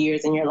earlier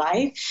years in your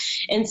life.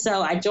 And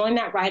so I joined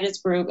that writers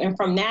group, and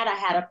from that I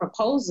had a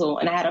proposal,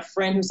 and I had a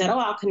friend who said, oh,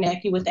 I'll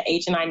connect you with the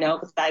agent I know,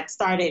 because I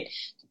started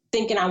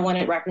thinking I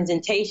wanted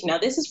representation. Now,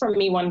 this is for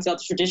me wanting to go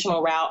the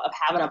traditional route of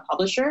having a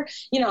publisher.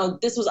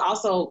 This was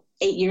also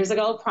 8 years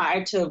ago,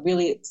 prior to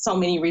really so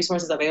many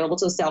resources available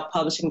to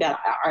self-publishing that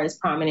are as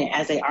prominent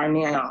as they are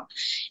now.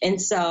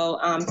 And so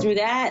through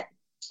that,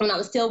 when I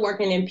was still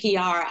working in PR,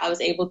 I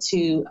was able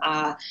to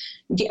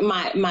get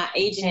my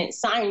agent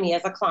sign me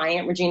as a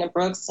client, Regina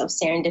Brooks of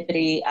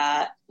Serendipity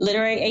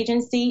Literary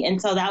Agency.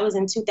 And so that was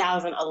in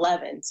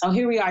 2011. So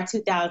here we are,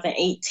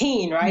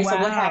 2018, right? Wow. So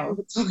what happened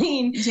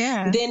between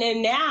then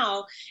and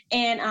now?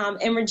 And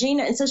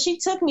Regina, and so she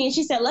took me and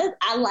she said,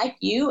 I like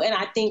you. And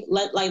I think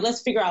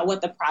let's figure out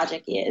what the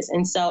project is.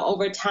 And so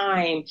over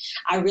time,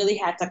 I really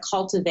had to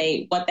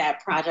cultivate what that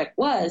project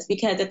was,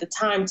 because at the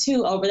time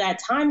too, over that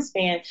time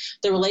span,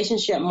 the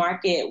relationship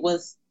market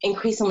was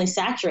increasingly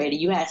saturated.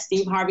 You had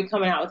Steve Harvey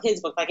coming out with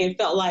his book. Like, it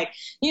felt like,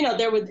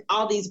 there were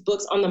all these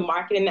books on the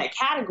market in that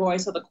category.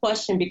 So the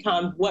question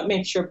becomes, what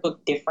makes your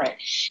book different?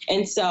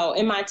 And so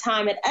in my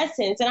time at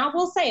Essence, and I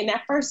will say in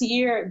that first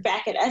year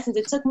back at Essence,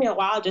 it took me a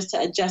while just to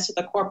adjust to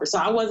the corporate. So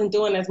I wasn't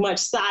doing as much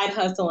side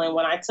hustling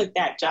when I took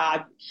that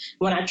job,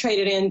 when I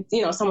traded in,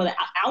 some of the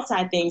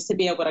outside things to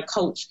be able to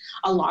coach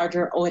a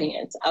larger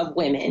audience of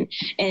women.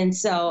 And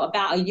so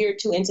about a year or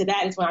two into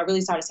that is when I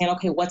really started saying,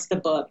 okay, what's the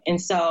book?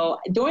 And so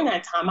during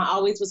that time, I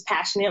always was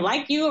passionate,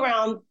 like you,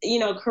 around,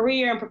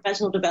 career and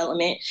professional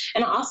development.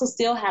 And I also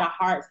still had a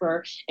heart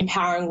for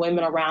empowering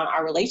women around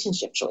our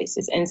relationship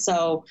choices. And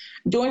so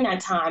during that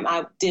time,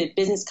 I did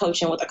business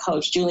coaching with a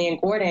coach, Julian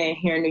Gordon,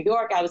 here in New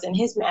York. I was in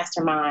his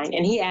mastermind,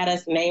 and he had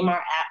us name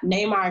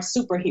our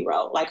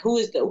superhero, like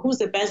who's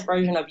the best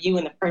version of you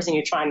and the person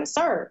you're trying to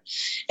serve.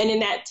 And in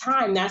that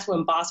time, that's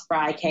when Boss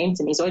Bride came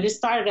to me. So it just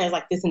started as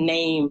like this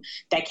name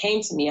that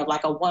came to me of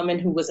like a woman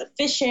who was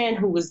efficient,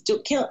 who was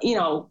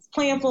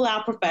playing full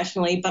out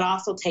professionally, but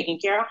also taking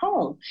care of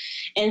home.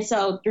 And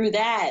so through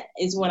that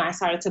is when I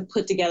started to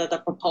put together the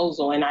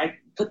proposal, and I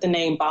put the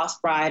name Boss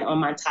Bride on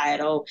my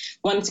title,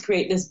 wanted to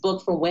create this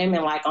book for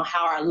women, like on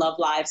how our love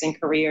lives and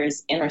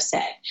careers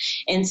intersect.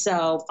 And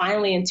so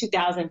finally in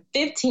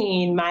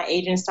 2015, my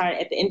agent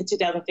started, at the end of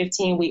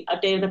 2015, we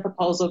updated the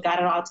proposal, got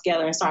it all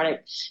together, and started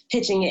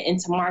pitching it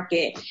into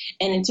market.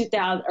 And in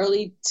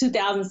early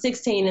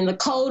 2016, in the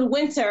cold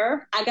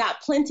winter, I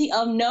got plenty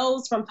of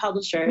no's from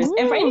publishers. Ooh.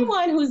 And for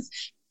anyone who's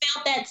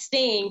felt that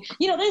sting,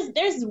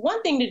 there's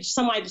one thing that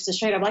somebody just to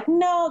straight up like,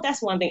 no, that's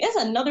one thing. It's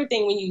another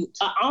thing when you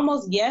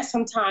almost yes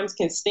sometimes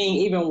can sting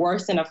even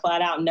worse than a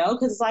flat out no,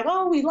 because it's like,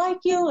 oh, we like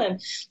you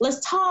and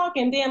let's talk,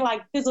 and then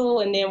like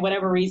fizzle, and then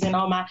whatever reason,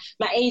 oh, my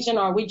agent,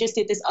 or we just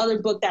did this other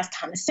book that's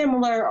kind of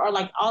similar, or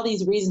like all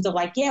these reasons of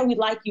like, yeah, we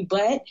like you,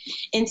 but.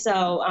 And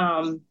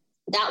so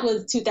that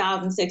was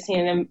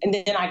 2016. And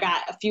then I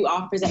got a few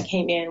offers that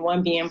came in,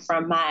 one being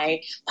from my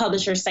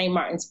publisher, St.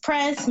 Martin's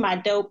Press, my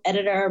dope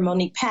editor,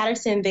 Monique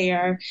Patterson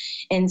there.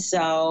 And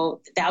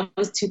so that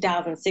was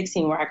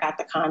 2016 where I got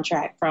the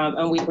contract from,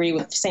 and we agreed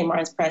with St.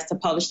 Martin's Press to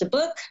publish the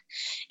book.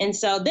 And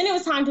so then it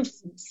was time to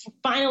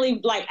finally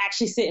like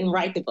actually sit and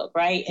write the book,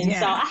 right? And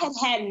so I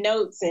had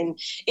notes, and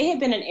it had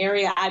been an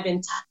area I've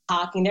been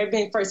talking. There have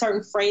been for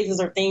certain phrases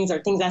or things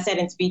I said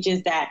in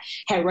speeches that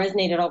had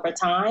resonated over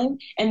time.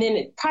 And then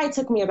it probably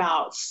took me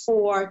about 3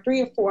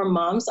 or 4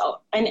 months.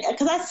 And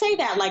because I say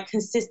that like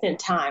consistent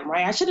time,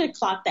 right? I should have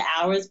clocked the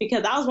hours,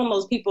 because I was one of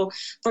those people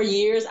for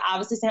years,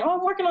 obviously saying, oh,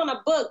 I'm working on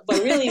a book.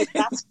 But really,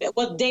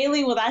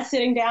 daily, was I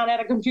sitting down at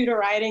a computer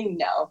writing?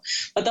 No.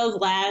 But those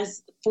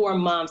last 4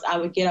 months, I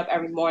would get up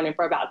every morning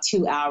for about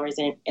 2 hours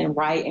and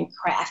write and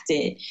craft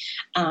it.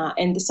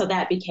 And so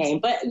that became,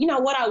 but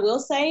what I will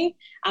say,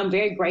 I'm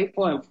very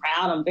grateful and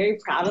proud. I'm very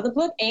proud of the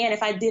book. And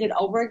if I did it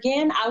over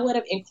again, I would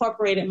have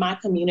incorporated my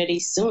community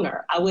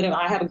sooner.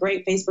 I have a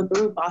great Facebook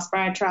group, Boss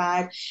Bride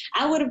Tribe.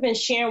 I would have been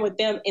sharing with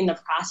them in the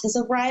process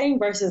of writing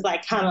versus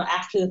like kind of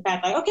after the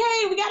fact, like, okay,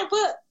 we got a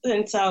book.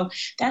 And so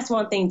that's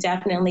one thing,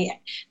 definitely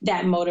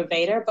that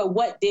motivator. But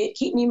what did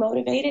keep me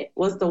motivated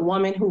was the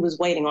woman who was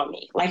waiting on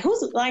me. Like,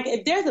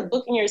 if there's a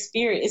book in your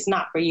spirit, it's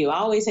not for you. I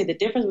always say the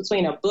difference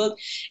between a book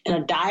and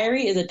a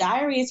diary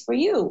is for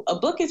you. A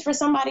book is for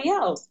somebody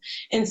else.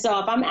 And so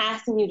if I'm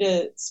asking you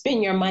to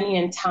spend your money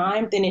and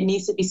time, then it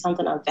needs to be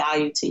something of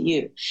value to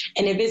you.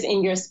 And if it's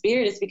in your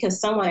spirit, it's because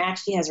someone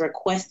actually has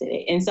requested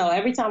it. And so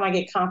every time I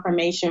get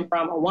confirmation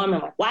from a woman,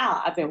 like,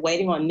 wow, I've been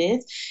waiting on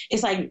this,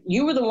 it's like,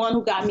 you were the one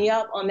who got me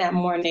up on that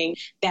morning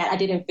that I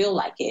didn't feel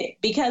like it.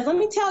 Because let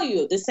me tell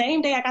you, the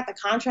same day I got the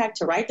contract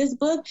to write this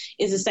book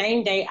is the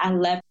same day I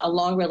left a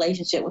long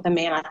relationship with a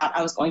man I thought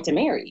I was going to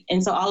marry.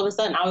 And so all of a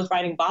sudden I was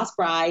writing Boss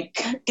Bride,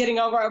 getting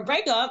over a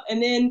breakup.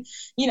 And then,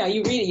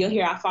 you read it, you'll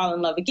hear I fall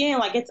in love again.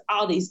 Like, it's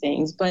all these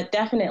things, but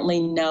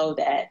definitely know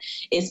that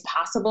it's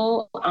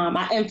possible.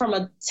 And from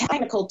a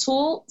technical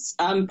tools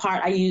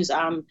part, I use,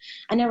 I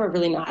never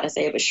really know how to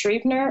say it, but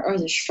Scrivener, or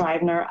is it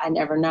Scrivener? I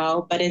never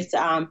know, but it's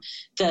the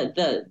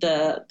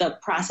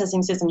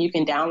processing system you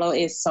can download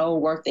is so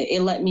worth it.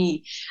 It let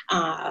me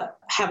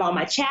have all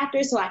my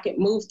chapters, so I could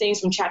move things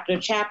from chapter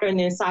to chapter, and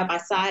then side by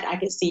side I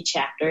could see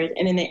chapters.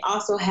 And then they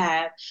also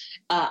have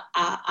an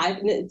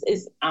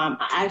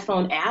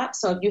iPhone app.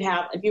 So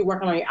if you're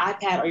working on your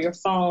iPad or your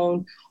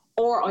phone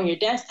or on your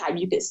desktop,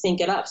 you could sync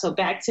it up. So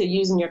back to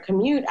using your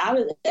commute, I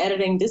was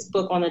editing this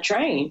book on the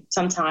train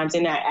sometimes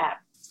in that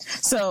app.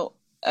 So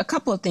a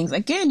couple of things.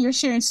 Again, you're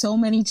sharing so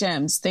many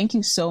gems. Thank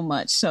you so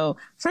much. So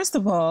first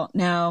of all,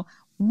 now,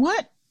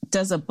 what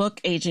does a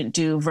book agent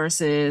do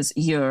versus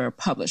your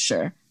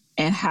publisher?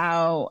 And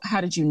how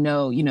did you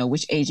know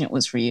which agent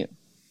was for you?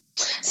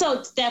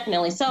 So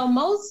definitely. So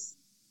most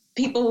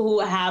people who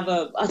have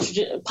a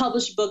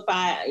published book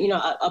by,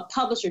 a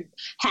publisher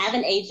have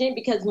an agent,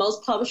 because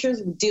most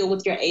publishers deal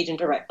with your agent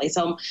directly.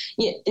 So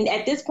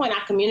at this point,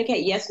 I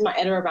communicate, yes, with my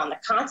editor around the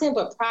content,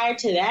 but prior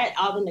to that,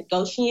 all the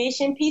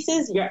negotiation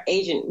pieces, your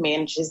agent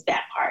manages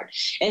that part.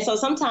 And so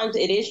sometimes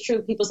it is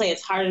true. People say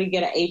it's harder to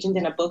get an agent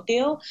than a book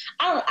deal.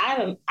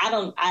 I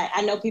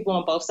know people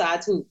on both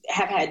sides who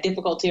have had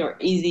difficulty or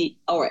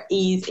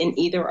ease in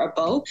either or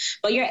both,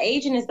 but your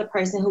agent is the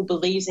person who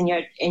believes in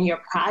your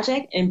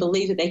project and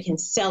believes that they can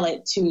sell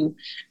it to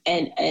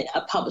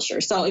a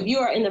publisher. So if you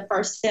are in the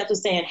first step of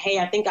saying, hey,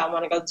 I think I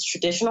want to go the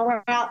traditional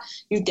route,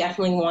 you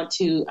definitely want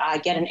to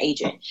get an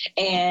agent.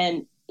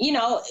 And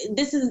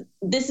this is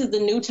the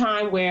new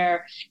time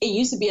where it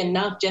used to be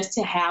enough just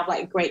to have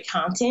like great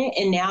content.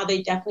 And now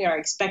they definitely are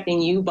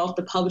expecting you, both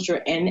the publisher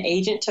and the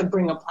agent, to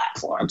bring a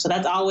platform. So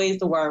that's always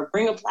the word,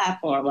 bring a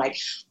platform. Like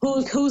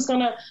who's going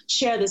to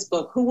share this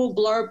book? Who will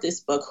blurb this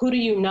book? Who do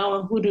you know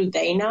and who do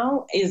they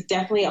know is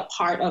definitely a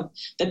part of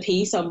the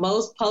piece. So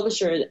most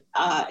publishers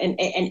and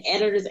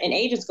editors and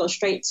agents go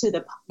straight to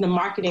the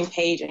marketing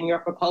page and your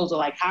proposal.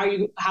 Like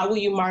how will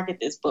you market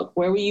this book?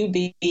 Where will you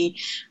be?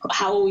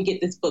 How will we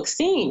get this book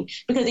seen?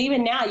 Because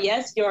even now,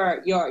 yes,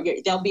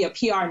 there'll be a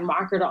PR and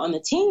marketer on the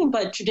team,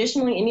 but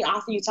traditionally any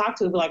author you talk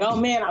to will be like, oh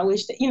man, I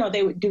wish that,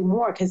 they would do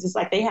more, because it's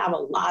like they have a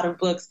lot of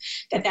books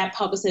that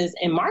publicist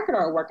and marketer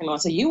are working on.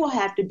 So you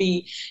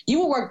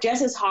will work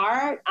just as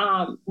hard,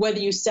 whether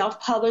you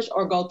self-publish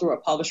or go through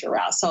a publisher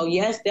route. So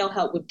yes, they'll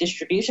help with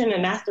distribution.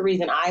 And that's the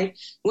reason I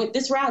went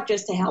this route,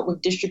 just to help with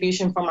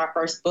distribution for my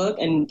first book.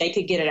 And they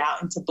could get it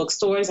out into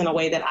bookstores in a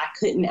way that I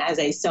couldn't as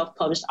a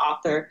self-published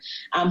author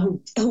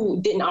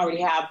who didn't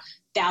already have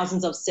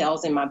thousands of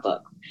sales in my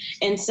book.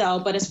 And so,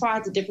 but as far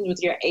as the difference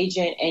with your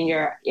agent and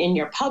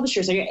your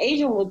publisher, so your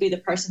agent will be the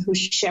person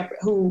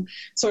who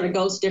sort of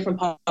goes to different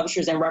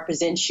publishers and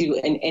represents you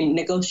and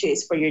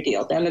negotiates for your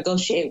deal. They'll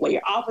negotiate what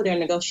your offer, they'll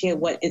negotiate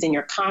what is in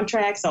your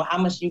contract. So how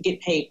much do you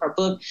get paid per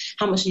book?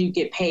 How much do you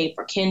get paid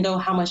for Kindle?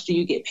 How much do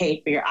you get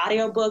paid for your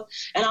audiobook?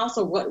 And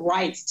also what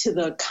rights to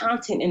the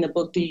content in the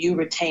book do you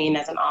retain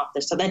as an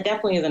author? So that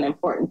definitely is an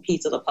important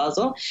piece of the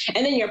puzzle.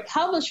 And then your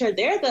publisher,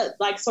 they're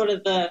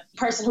the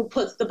person who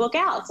puts the book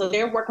out. So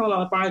they're working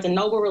on Barnes and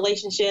Noble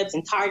relationships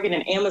and Target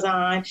and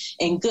Amazon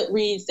and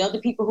Goodreads. They're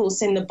the people who will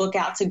send the book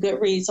out to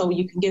Goodreads so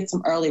you can get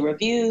some early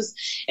reviews.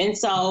 And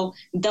so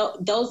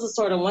those are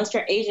sort of, once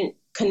your agent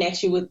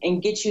connects you with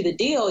and gets you the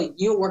deal,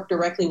 you'll work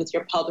directly with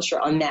your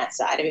publisher on that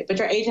side of it. But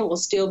your agent will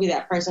still be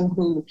that person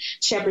who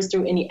shepherds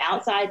through any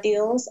outside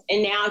deals.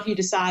 And now if you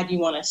decide you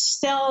want to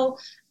sell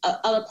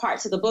other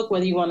parts of the book,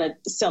 whether you want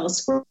to sell a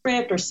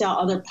script or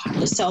sell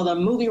the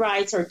movie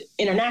rights or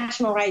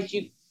international rights,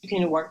 you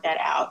can work that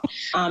out.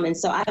 And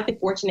so I've been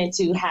fortunate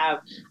to have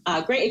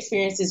great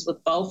experiences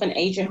with both an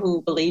agent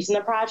who believes in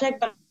the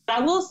project, but I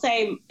will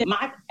say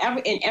that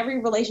in every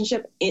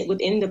relationship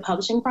within the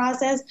publishing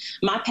process,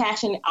 my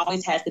passion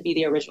always has to be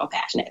the original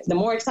passion. The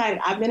more excited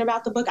I've been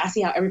about the book, I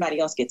see how everybody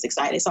else gets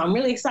excited. So I'm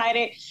really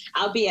excited.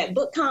 I'll be at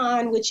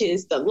BookCon, which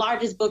is the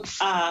largest book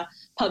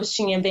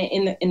publishing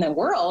event in the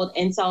world.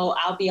 And so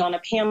I'll be on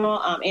a panel.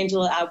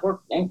 I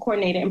worked and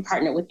coordinated and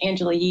partnered with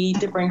Angela Yee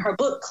to bring her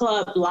book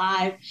club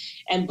live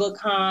at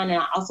BookCon. And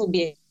I'll also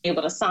be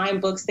able to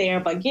sign books there.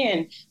 But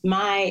again,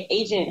 my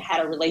agent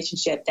had a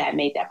relationship that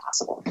made that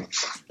possible.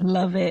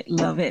 Love it.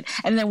 Love it.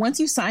 And then once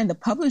you signed the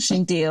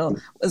publishing deal,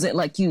 was it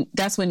like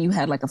that's when you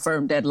had like a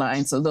firm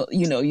deadline? So,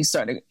 you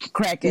started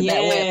cracking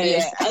that way.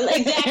 Yeah,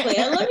 exactly.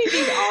 And let me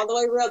be all the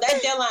way real. That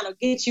deadline will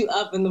get you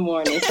up in the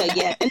morning. So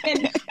yeah. And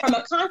then from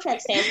a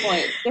contract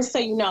standpoint, just so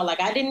you know,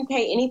 like I didn't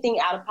pay anything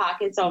out of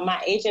pocket. So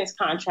my agent's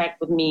contract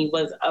with me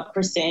was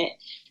 1%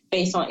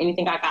 based on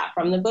anything I got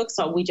from the book.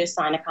 So we just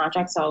signed a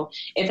contract. So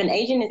if an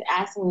agent is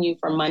asking you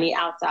for money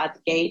outside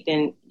the gate,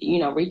 then,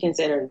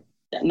 reconsider.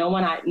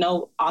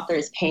 No author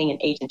is paying an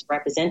agent to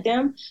represent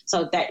them.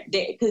 So that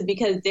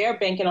because they're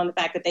banking on the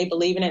fact that they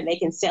believe in it and they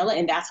can sell it,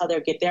 and that's how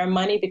they'll get their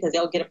money, because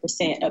they'll get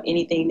 1% of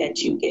anything that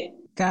you get.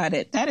 Got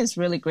it. That is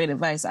really great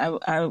advice.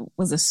 I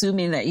was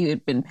assuming that you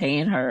had been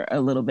paying her a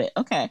little bit.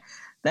 Okay.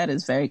 That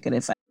is very good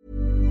advice.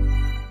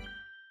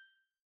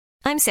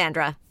 I'm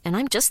Sandra, and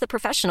I'm just the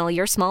professional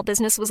your small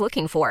business was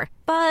looking for.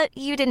 But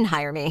you didn't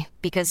hire me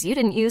because you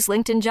didn't use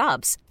LinkedIn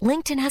Jobs.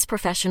 LinkedIn has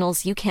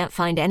professionals you can't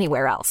find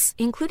anywhere else,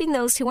 including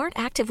those who aren't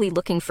actively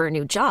looking for a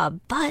new job,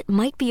 but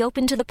might be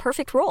open to the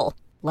perfect role,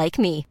 like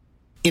me.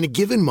 In a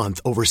given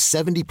month, over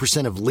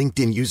 70% of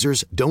LinkedIn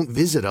users don't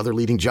visit other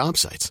leading job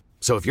sites.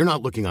 So if you're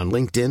not looking on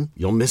LinkedIn,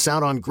 you'll miss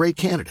out on great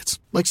candidates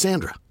like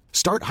Sandra.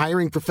 Start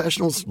hiring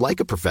professionals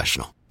like a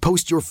professional.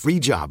 Post your free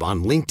job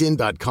on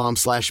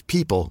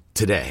linkedin.com/people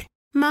today.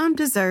 Mom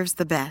deserves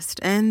the best,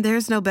 and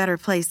there's no better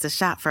place to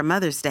shop for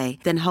Mother's Day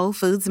than Whole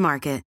Foods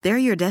Market. They're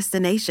your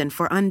destination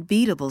for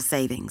unbeatable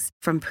savings,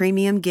 from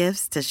premium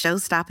gifts to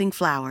show-stopping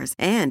flowers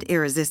and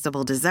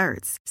irresistible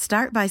desserts.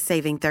 Start by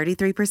saving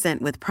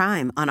 33% with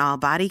Prime on all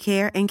body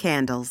care and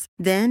candles.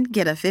 Then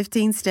get a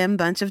 15-stem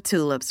bunch of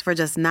tulips for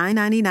just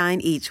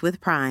 $9.99 each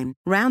with Prime.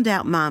 Round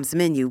out Mom's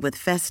menu with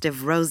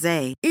festive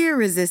rosé,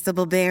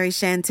 irresistible berry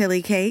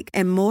chantilly cake,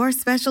 and more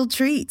special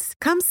treats.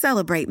 Come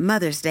celebrate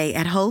Mother's Day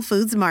at Whole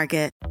Foods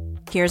Market.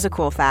 Here's a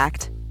cool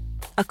fact.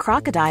 A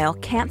crocodile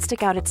can't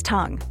stick out its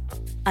tongue.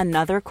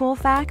 Another cool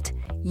fact,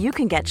 you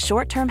can get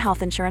short-term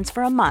health insurance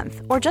for a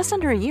month or just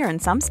under a year in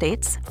some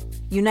states.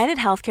 United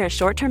Healthcare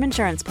short-term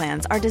insurance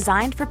plans are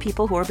designed for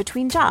people who are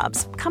between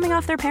jobs, coming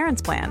off their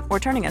parents' plan, or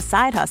turning a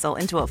side hustle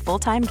into a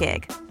full-time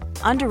gig.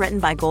 Underwritten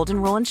by Golden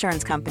Rule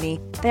Insurance Company,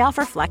 they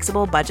offer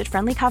flexible,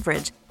 budget-friendly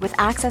coverage with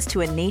access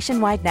to a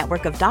nationwide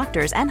network of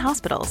doctors and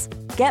hospitals.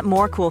 Get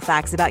more cool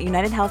facts about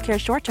United Healthcare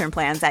short-term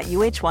plans at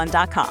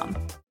uh1.com.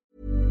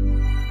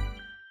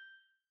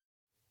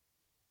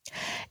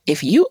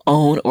 If you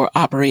own or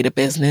operate a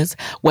business,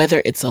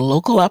 whether it's a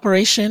local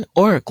operation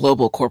or a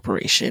global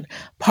corporation,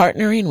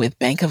 partnering with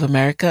Bank of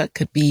America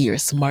could be your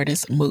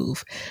smartest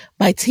move.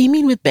 By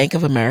teaming with Bank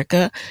of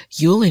America,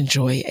 you'll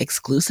enjoy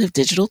exclusive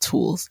digital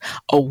tools,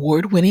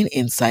 award-winning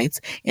insights,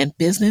 and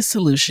business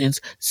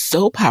solutions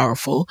so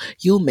powerful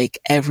you'll make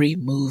every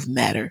move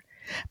matter.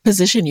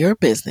 Position your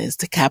business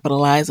to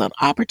capitalize on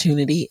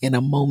opportunity in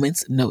a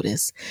moment's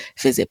notice.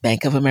 Visit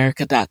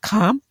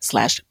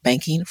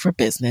bankofamerica.com/banking for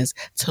business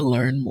to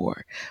learn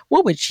more.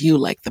 What would you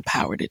like the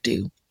power to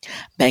do?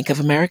 Bank of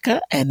America,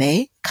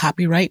 N.A.,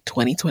 copyright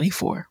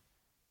 2024.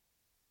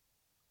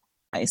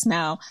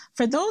 Now,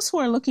 for those who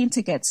are looking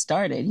to get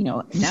started,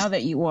 now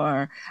that you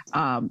are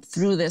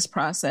through this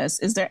process,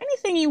 is there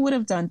anything you would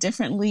have done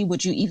differently?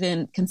 Would you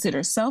even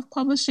consider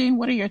self-publishing?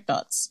 What are your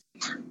thoughts?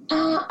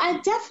 I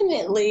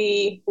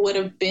definitely would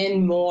have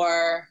been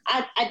more,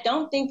 I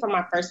don't think for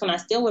my first one, I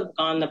still would have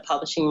gone the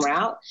publishing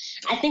route.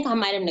 I think I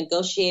might have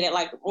negotiated,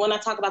 like when I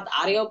talk about the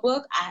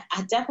audiobook,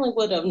 I definitely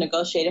would have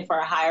negotiated for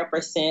a higher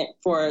percent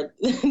for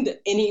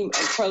any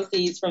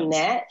proceeds from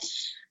that.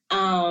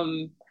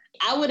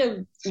 I would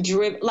have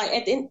driven,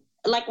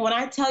 like when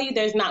I tell you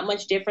there's not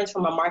much difference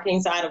from a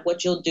marketing side of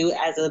what you'll do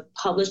as a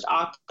published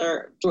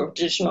author to a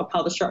traditional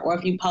publisher, or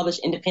if you publish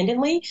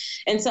independently.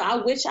 And so I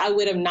wish I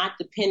would have not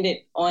depended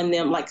on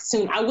them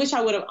soon. I wish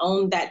I would have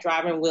owned that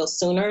driving wheel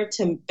sooner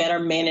to better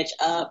manage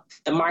up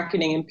the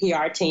marketing and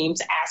PR teams,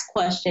 ask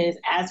questions,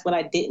 ask what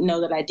I didn't know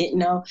that I didn't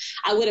know.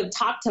 I would have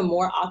talked to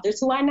more authors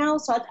who I know.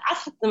 So I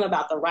talked to them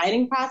about the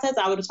writing process.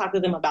 I would have talked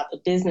to them about the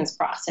business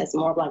process,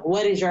 more of like,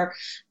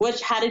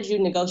 how did you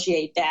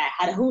negotiate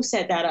that? Who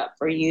set that up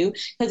for you?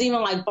 Because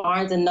even like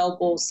Barnes and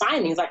Noble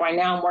signings, like right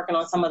now I'm working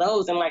on some of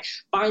those, and like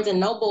Barnes and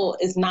Noble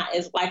is not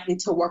as likely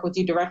to work with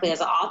you directly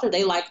as an author.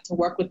 They like to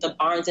work with the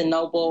Barnes and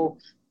Noble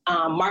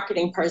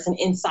marketing person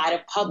inside of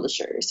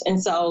publishers.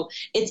 And so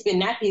it's been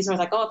that piece where I was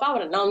like, if I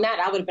would have known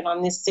that, I would have been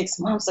on this 6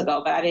 months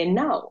ago, but I didn't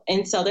know.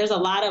 And so there's a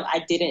lot of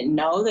I didn't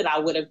know that I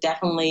would have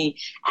definitely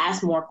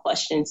asked more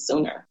questions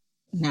sooner.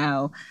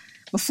 Now,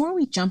 before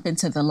we jump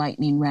into the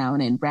lightning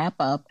round and wrap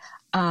up,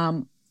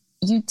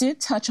 you did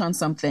touch on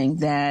something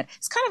that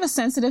is kind of a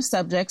sensitive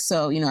subject.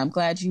 So, I'm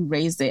glad you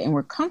raised it and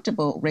we're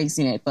comfortable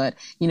raising it. But,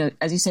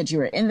 as you said, you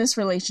were in this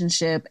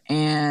relationship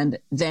and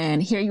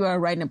then here you are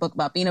writing a book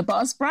about being a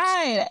boss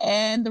bride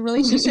and the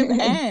relationship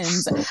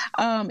ends.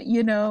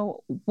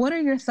 What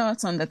are your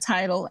thoughts on the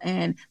title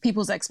and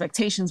people's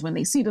expectations when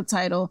they see the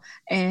title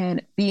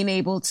and being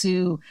able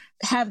to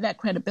have that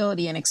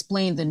credibility and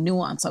explain the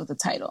nuance of the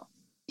title?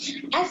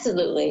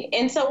 Absolutely.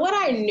 And so what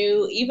I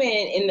knew, even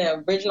in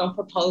the original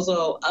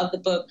proposal of the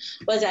book,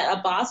 was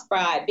that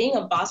being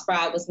a boss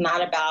bride was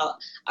not about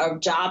a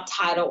job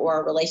title or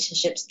a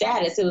relationship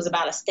status. It was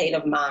about a state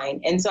of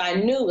mind. And so I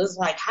knew it was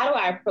like, how do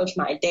I approach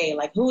my day?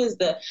 Like,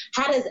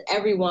 how does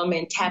every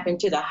woman tap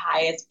into the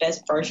highest,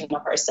 best version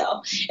of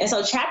herself? And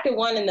so chapter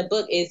 1 in the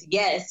book is,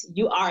 yes,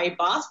 you are a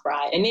boss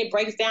bride. And it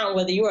breaks down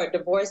whether you are a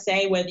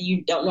divorcee, whether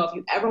you don't know if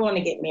you ever want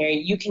to get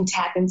married, you can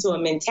tap into a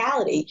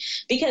mentality.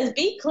 Because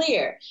be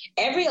clear,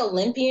 every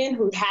Olympian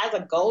who has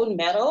a gold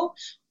medal,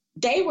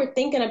 they were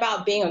thinking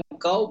about being a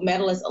gold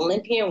medalist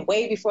Olympian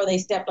way before they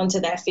stepped onto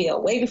that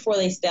field, way before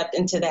they stepped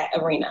into that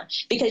arena,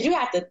 because you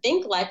have to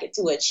think like it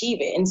to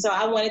achieve it. And so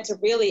I wanted to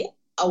really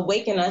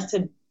awaken us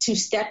to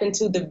step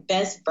into the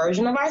best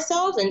version of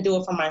ourselves and do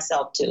it for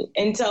myself too.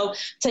 And so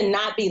to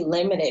not be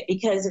limited,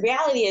 because the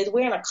reality is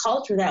we're in a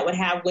culture that would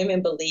have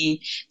women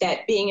believe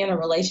that being in a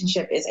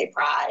relationship is a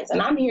prize.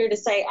 And I'm here to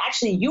say,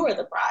 actually, you are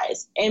the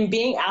prize. And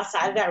being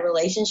outside of that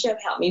relationship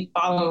helped me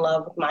fall in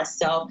love with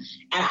myself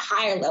at a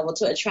higher level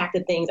to attract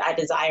the things I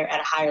desire at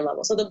a higher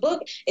level. So the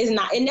book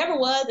it never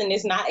was, and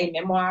it's not a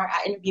memoir.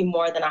 I interviewed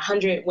more than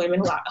 100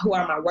 women who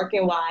are my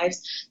working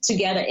wives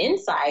together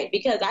inside,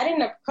 because I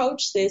didn't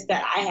approach this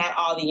that I had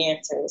all the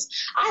answers.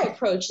 I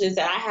approached this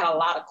that I had a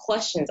lot of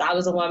questions. I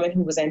was a woman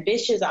who was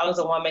ambitious. I was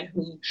a woman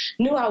who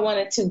knew I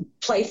wanted to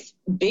play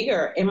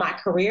bigger in my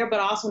career, but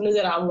also knew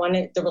that I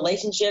wanted the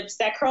relationships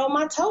that curled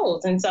my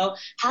toes. And so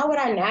how would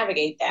I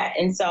navigate that?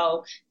 And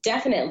so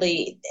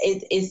definitely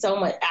it's so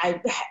much.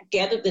 I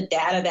gathered the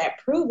data that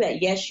proved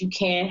that, yes, you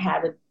can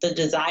have the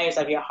desires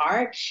of your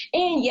heart.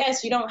 And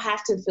yes, you don't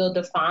have to feel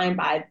defined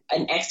by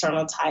an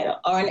external title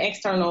or an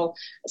external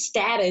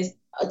status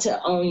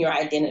to own your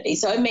identity.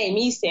 So it made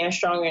me stand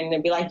stronger and to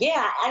be like,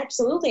 yeah, I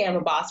absolutely am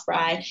a boss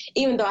bride,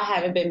 even though I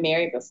haven't been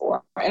married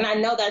before. And I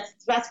know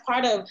that's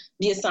part of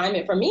the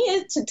assignment for me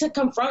is to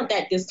confront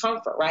that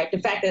discomfort, right? The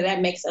fact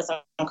that makes us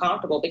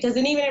uncomfortable, because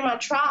then even in my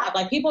tribe,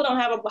 like, people don't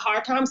have a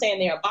hard time saying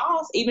they're a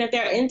boss, even if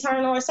they're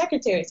intern or a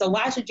secretary. So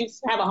why should you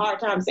have a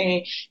hard time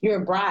saying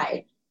you're a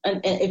bride? And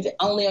if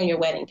only on your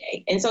wedding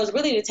day. And so it's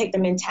really to take the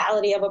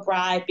mentality of a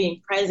bride, being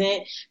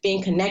present,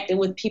 being connected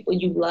with people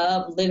you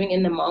love, living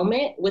in the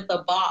moment, with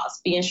a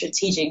boss, being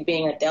strategic,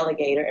 being a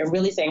delegator, and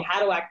really saying, how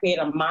do I create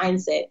a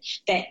mindset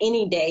that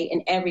any day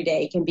and every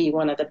day can be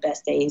one of the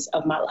best days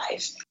of my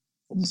life?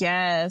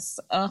 Yes.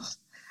 Oh,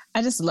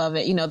 I just love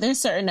it. You know, there's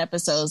certain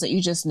episodes that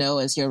you just know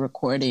as you're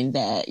recording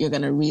that you're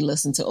going to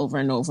re-listen to over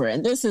and over.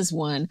 And this is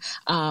one.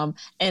 And,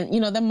 you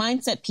know, the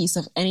mindset piece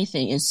of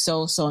anything is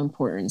so, so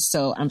important.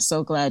 So I'm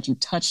so glad you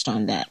touched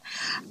on that.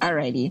 All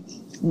righty.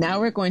 Now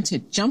we're going to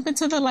jump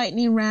into the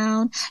lightning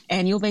round,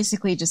 and you'll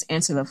basically just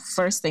answer the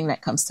first thing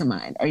that comes to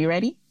mind. Are you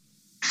ready?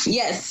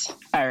 Yes.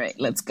 All right,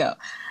 let's go.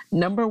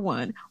 Number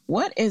 1,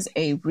 what is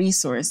a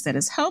resource that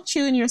has helped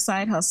you in your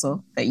side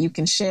hustle that you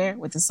can share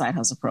with the Side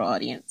Hustle Pro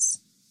audience?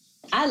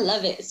 I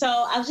love it. So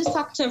I was just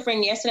talking to a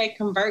friend yesterday,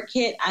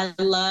 ConvertKit.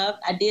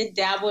 I did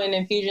dabble in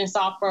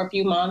Infusionsoft for a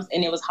few months,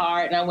 and it was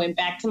hard. And I went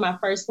back to my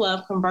first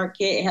love,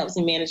 ConvertKit. It helps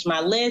me manage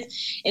my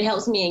list. It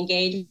helps me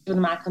engage with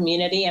my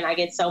community, and I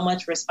get so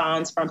much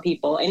response from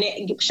people, and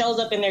it shows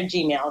up in their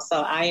Gmail.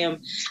 So I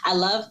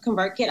love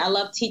ConvertKit. I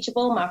love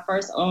Teachable. My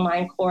first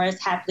online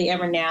course,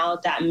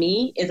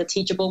 happilyevernow.me, is a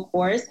Teachable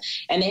course,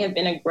 and they have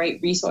been a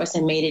great resource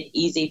and made it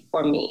easy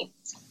for me.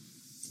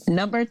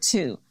 Number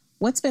 2.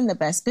 What's been the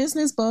best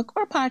business book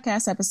or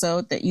podcast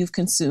episode that you've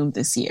consumed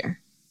this year?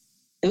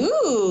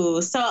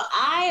 Ooh, so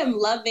I am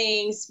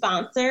loving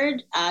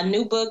Sponsored, a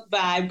new book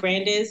by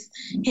Brandis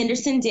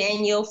Henderson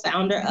Daniel,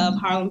 founder of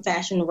Harlem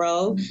Fashion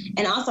Row,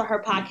 and also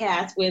her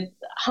podcast with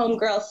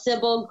homegirl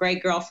Sybil,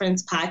 Great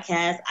Girlfriends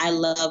podcast. I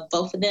love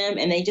both of them,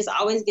 and they just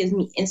always give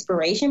me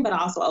inspiration, but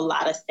also a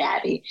lot of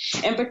savvy.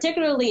 And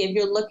particularly if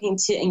you're looking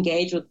to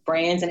engage with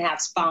brands and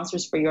have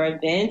sponsors for your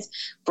events,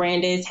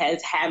 Brandis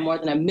has had more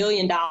than $1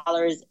 million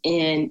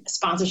in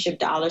sponsorship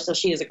dollars, so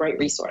she is a great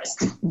resource.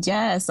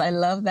 Yes, I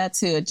love that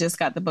too. I just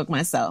got the book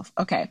myself.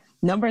 Okay.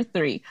 Number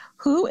 3,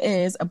 who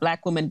is a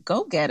Black woman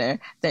go-getter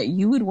that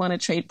you would want to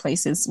trade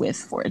places with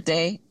for a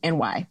day, and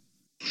why?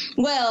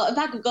 Well, if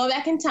I could go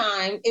back in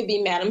time, it'd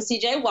be Madam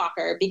C.J.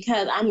 Walker,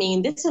 because, I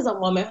mean, this is a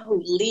woman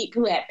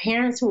who had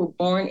parents who were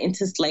born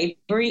into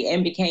slavery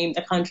and became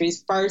the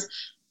country's first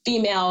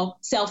female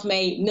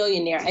self-made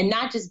millionaire, and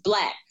not just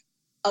Black,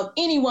 of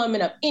any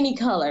woman of any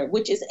color,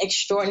 which is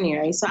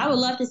extraordinary. So I would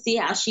love to see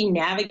how she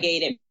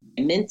navigated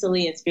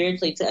mentally and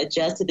spiritually to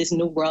adjust to this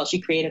new world she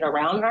created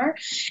around her.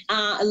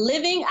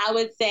 Living, I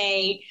would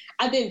say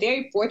I've been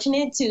very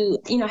fortunate to,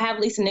 have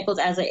Lisa Nichols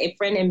as a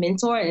friend and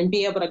mentor, and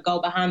be able to go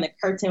behind the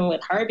curtain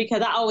with her,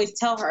 because I always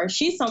tell her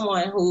she's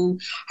someone who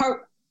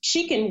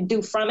she can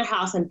do front of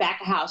house and back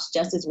of house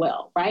just as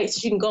well, right? So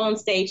she can go on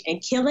stage and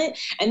kill it.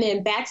 And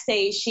then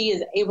backstage, she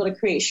is able to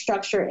create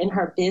structure in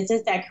her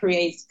business that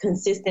creates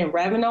consistent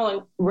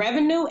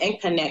revenue and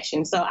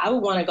connection. So I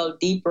would want to go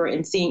deeper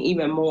in seeing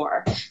even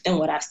more than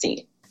what I've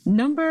seen.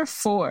 Number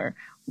 4,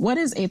 what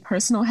is a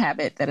personal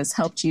habit that has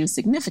helped you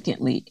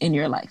significantly in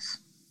your life?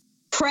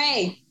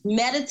 Pray,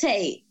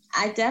 meditate.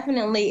 I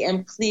definitely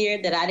am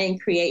clear that I didn't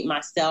create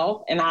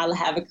myself, and I'll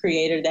have a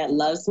creator that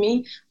loves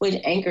me, which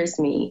anchors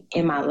me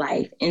in my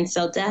life. And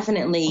so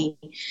definitely,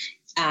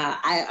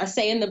 I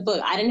say in the book,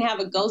 I didn't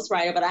have a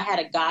ghostwriter, but I had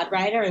a God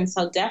writer. And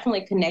so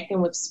definitely connecting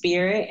with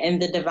spirit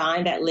and the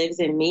divine that lives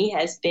in me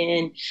has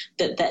been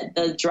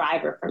the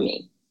driver for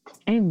me.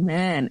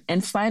 Amen.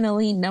 And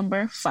finally,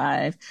 number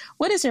 5,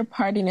 what is your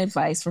parting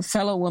advice for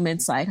fellow women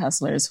side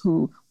hustlers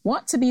who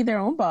want to be their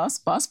own boss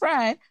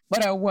bride,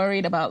 but are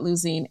worried about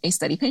losing a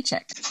steady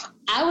paycheck?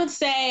 I would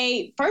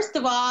say, first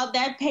of all,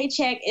 that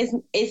paycheck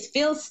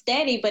feels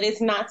steady, but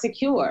it's not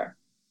secure.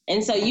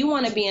 And so you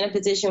want to be in a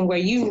position where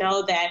you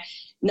know that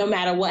no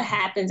matter what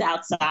happens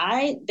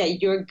outside,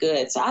 that you're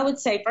good. So I would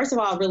say, first of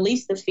all,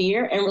 release the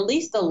fear and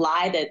release the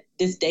lie that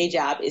this day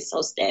job is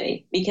so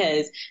steady,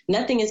 because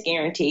nothing is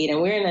guaranteed. And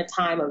we're in a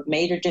time of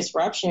major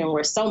disruption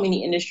where so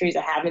many industries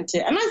are having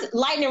to, I'm not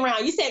lightning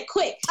round. You said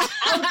quick.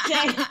 I would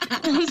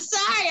say, I'm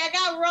sorry, I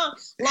got wrong.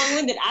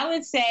 Long-winded. I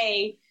would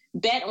say,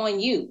 bet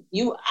on you.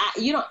 You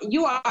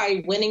are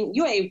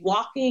a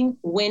walking,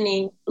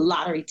 winning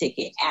lottery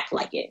ticket. Act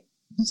like it.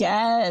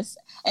 Yes.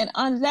 And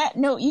on that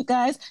note, you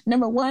guys,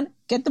 number 1,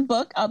 get the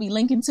book. I'll be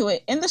linking to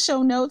it in the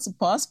show notes,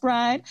 Boss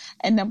Bride.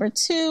 And number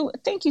 2,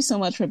 thank you so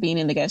much for being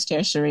in the guest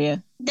chair,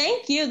 Charreah.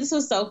 Thank you. This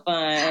was so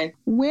fun.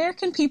 Where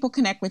can people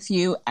connect with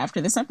you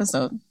after this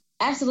episode?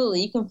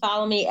 Absolutely. You can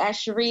follow me at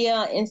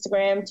Charreah,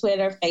 Instagram,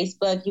 Twitter,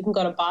 Facebook. You can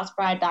go to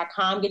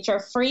bossbride.com, get your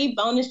free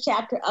bonus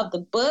chapter of the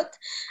book.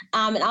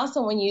 And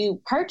also when you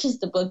purchase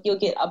the book, you'll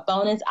get a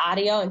bonus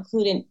audio,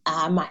 including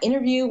my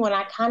interview when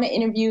I kind of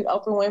interviewed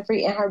Oprah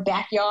Winfrey in her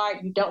backyard.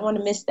 You don't want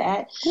to miss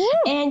that. Woo!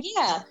 And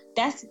yeah,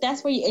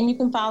 that's where you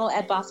can follow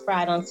at Boss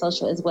Bride on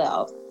social as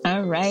well.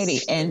 All righty.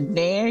 And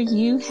there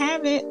you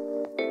have it.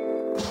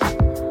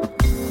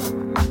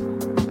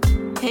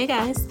 Hey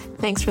guys,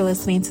 thanks for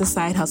listening to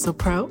Side Hustle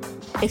Pro.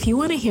 If you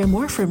want to hear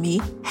more from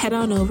me, head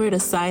on over to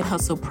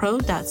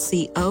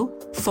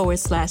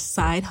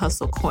sidehustlepro.co/Side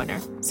Hustle Corner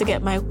to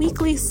get my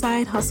weekly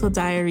Side Hustle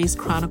Diaries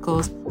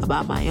chronicles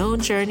about my own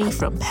journey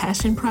from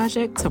passion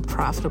project to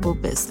profitable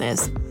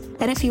business.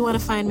 And if you want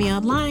to find me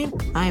online,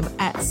 I'm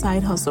at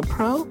Side Hustle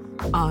Pro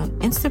on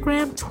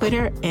Instagram,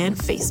 Twitter, and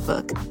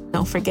Facebook.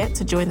 Don't forget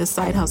to join the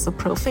Side Hustle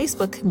Pro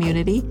Facebook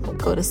community.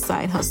 Go to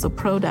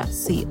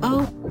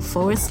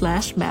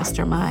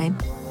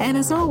sidehustlepro.co/mastermind. And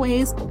as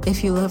always,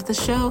 if you love the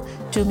show,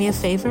 do me a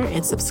favor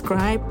and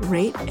subscribe,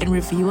 rate, and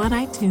review on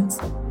iTunes.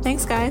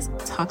 Thanks, guys.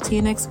 Talk to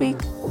you next week.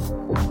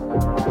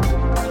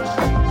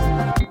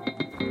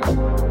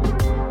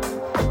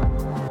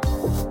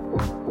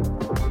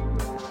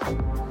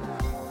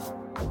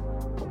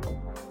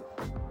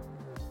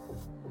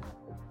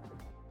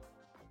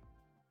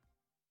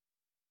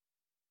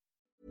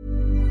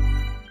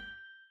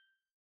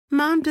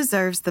 Mom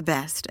deserves the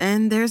best,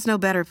 and there's no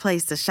better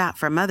place to shop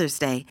for Mother's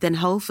Day than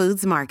Whole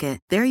Foods Market.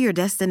 They're your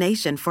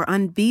destination for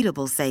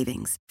unbeatable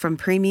savings, from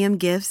premium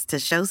gifts to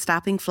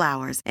show-stopping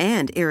flowers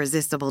and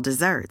irresistible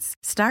desserts.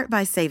 Start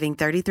by saving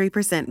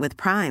 33% with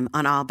Prime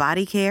on all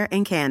body care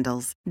and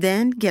candles.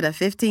 Then get a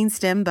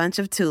 15-stem bunch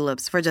of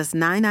tulips for just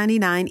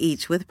 $9.99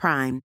 each with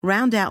Prime.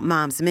 Round out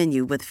Mom's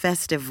menu with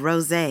festive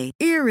rosé,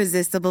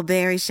 irresistible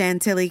berry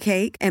chantilly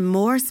cake, and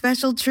more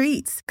special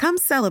treats. Come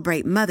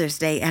celebrate Mother's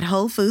Day at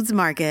Whole Foods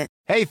Market.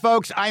 Hey,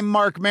 folks, I'm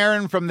Mark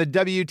Maron from the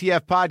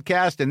WTF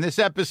Podcast, and this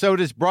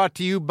episode is brought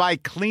to you by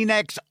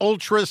Kleenex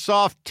Ultra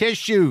Soft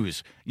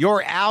Tissues,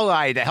 your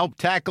ally to help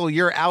tackle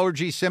your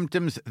allergy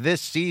symptoms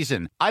this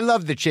season. I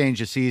love the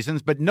change of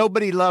seasons, but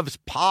nobody loves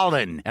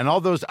pollen and all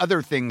those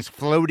other things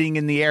floating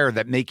in the air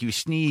that make you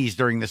sneeze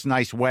during this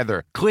nice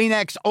weather.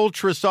 Kleenex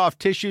Ultra Soft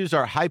Tissues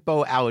are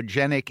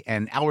hypoallergenic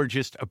and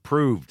allergist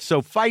approved,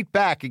 so fight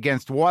back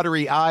against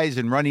watery eyes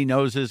and runny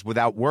noses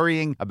without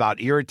worrying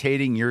about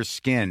irritating your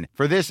skin.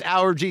 For this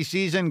allergy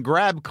season,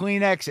 grab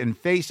Kleenex and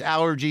face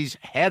allergies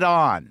head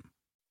on.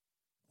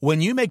 When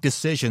you make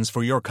decisions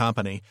for your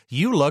company,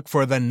 you look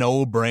for the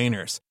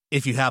no-brainers.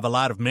 If you have a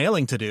lot of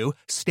mailing to do,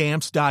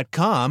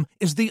 Stamps.com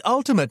is the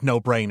ultimate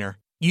no-brainer.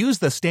 Use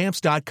the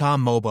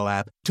Stamps.com mobile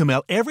app to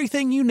mail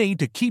everything you need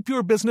to keep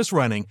your business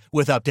running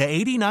with up to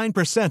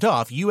 89%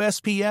 off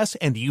USPS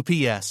and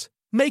UPS.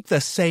 Make the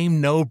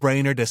same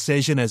no-brainer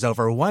decision as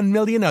over 1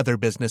 million other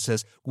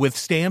businesses with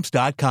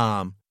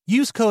Stamps.com.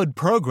 Use code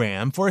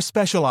PROGRAM for a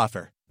special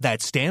offer.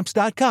 That's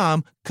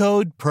Stamps.com,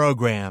 code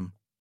PROGRAM.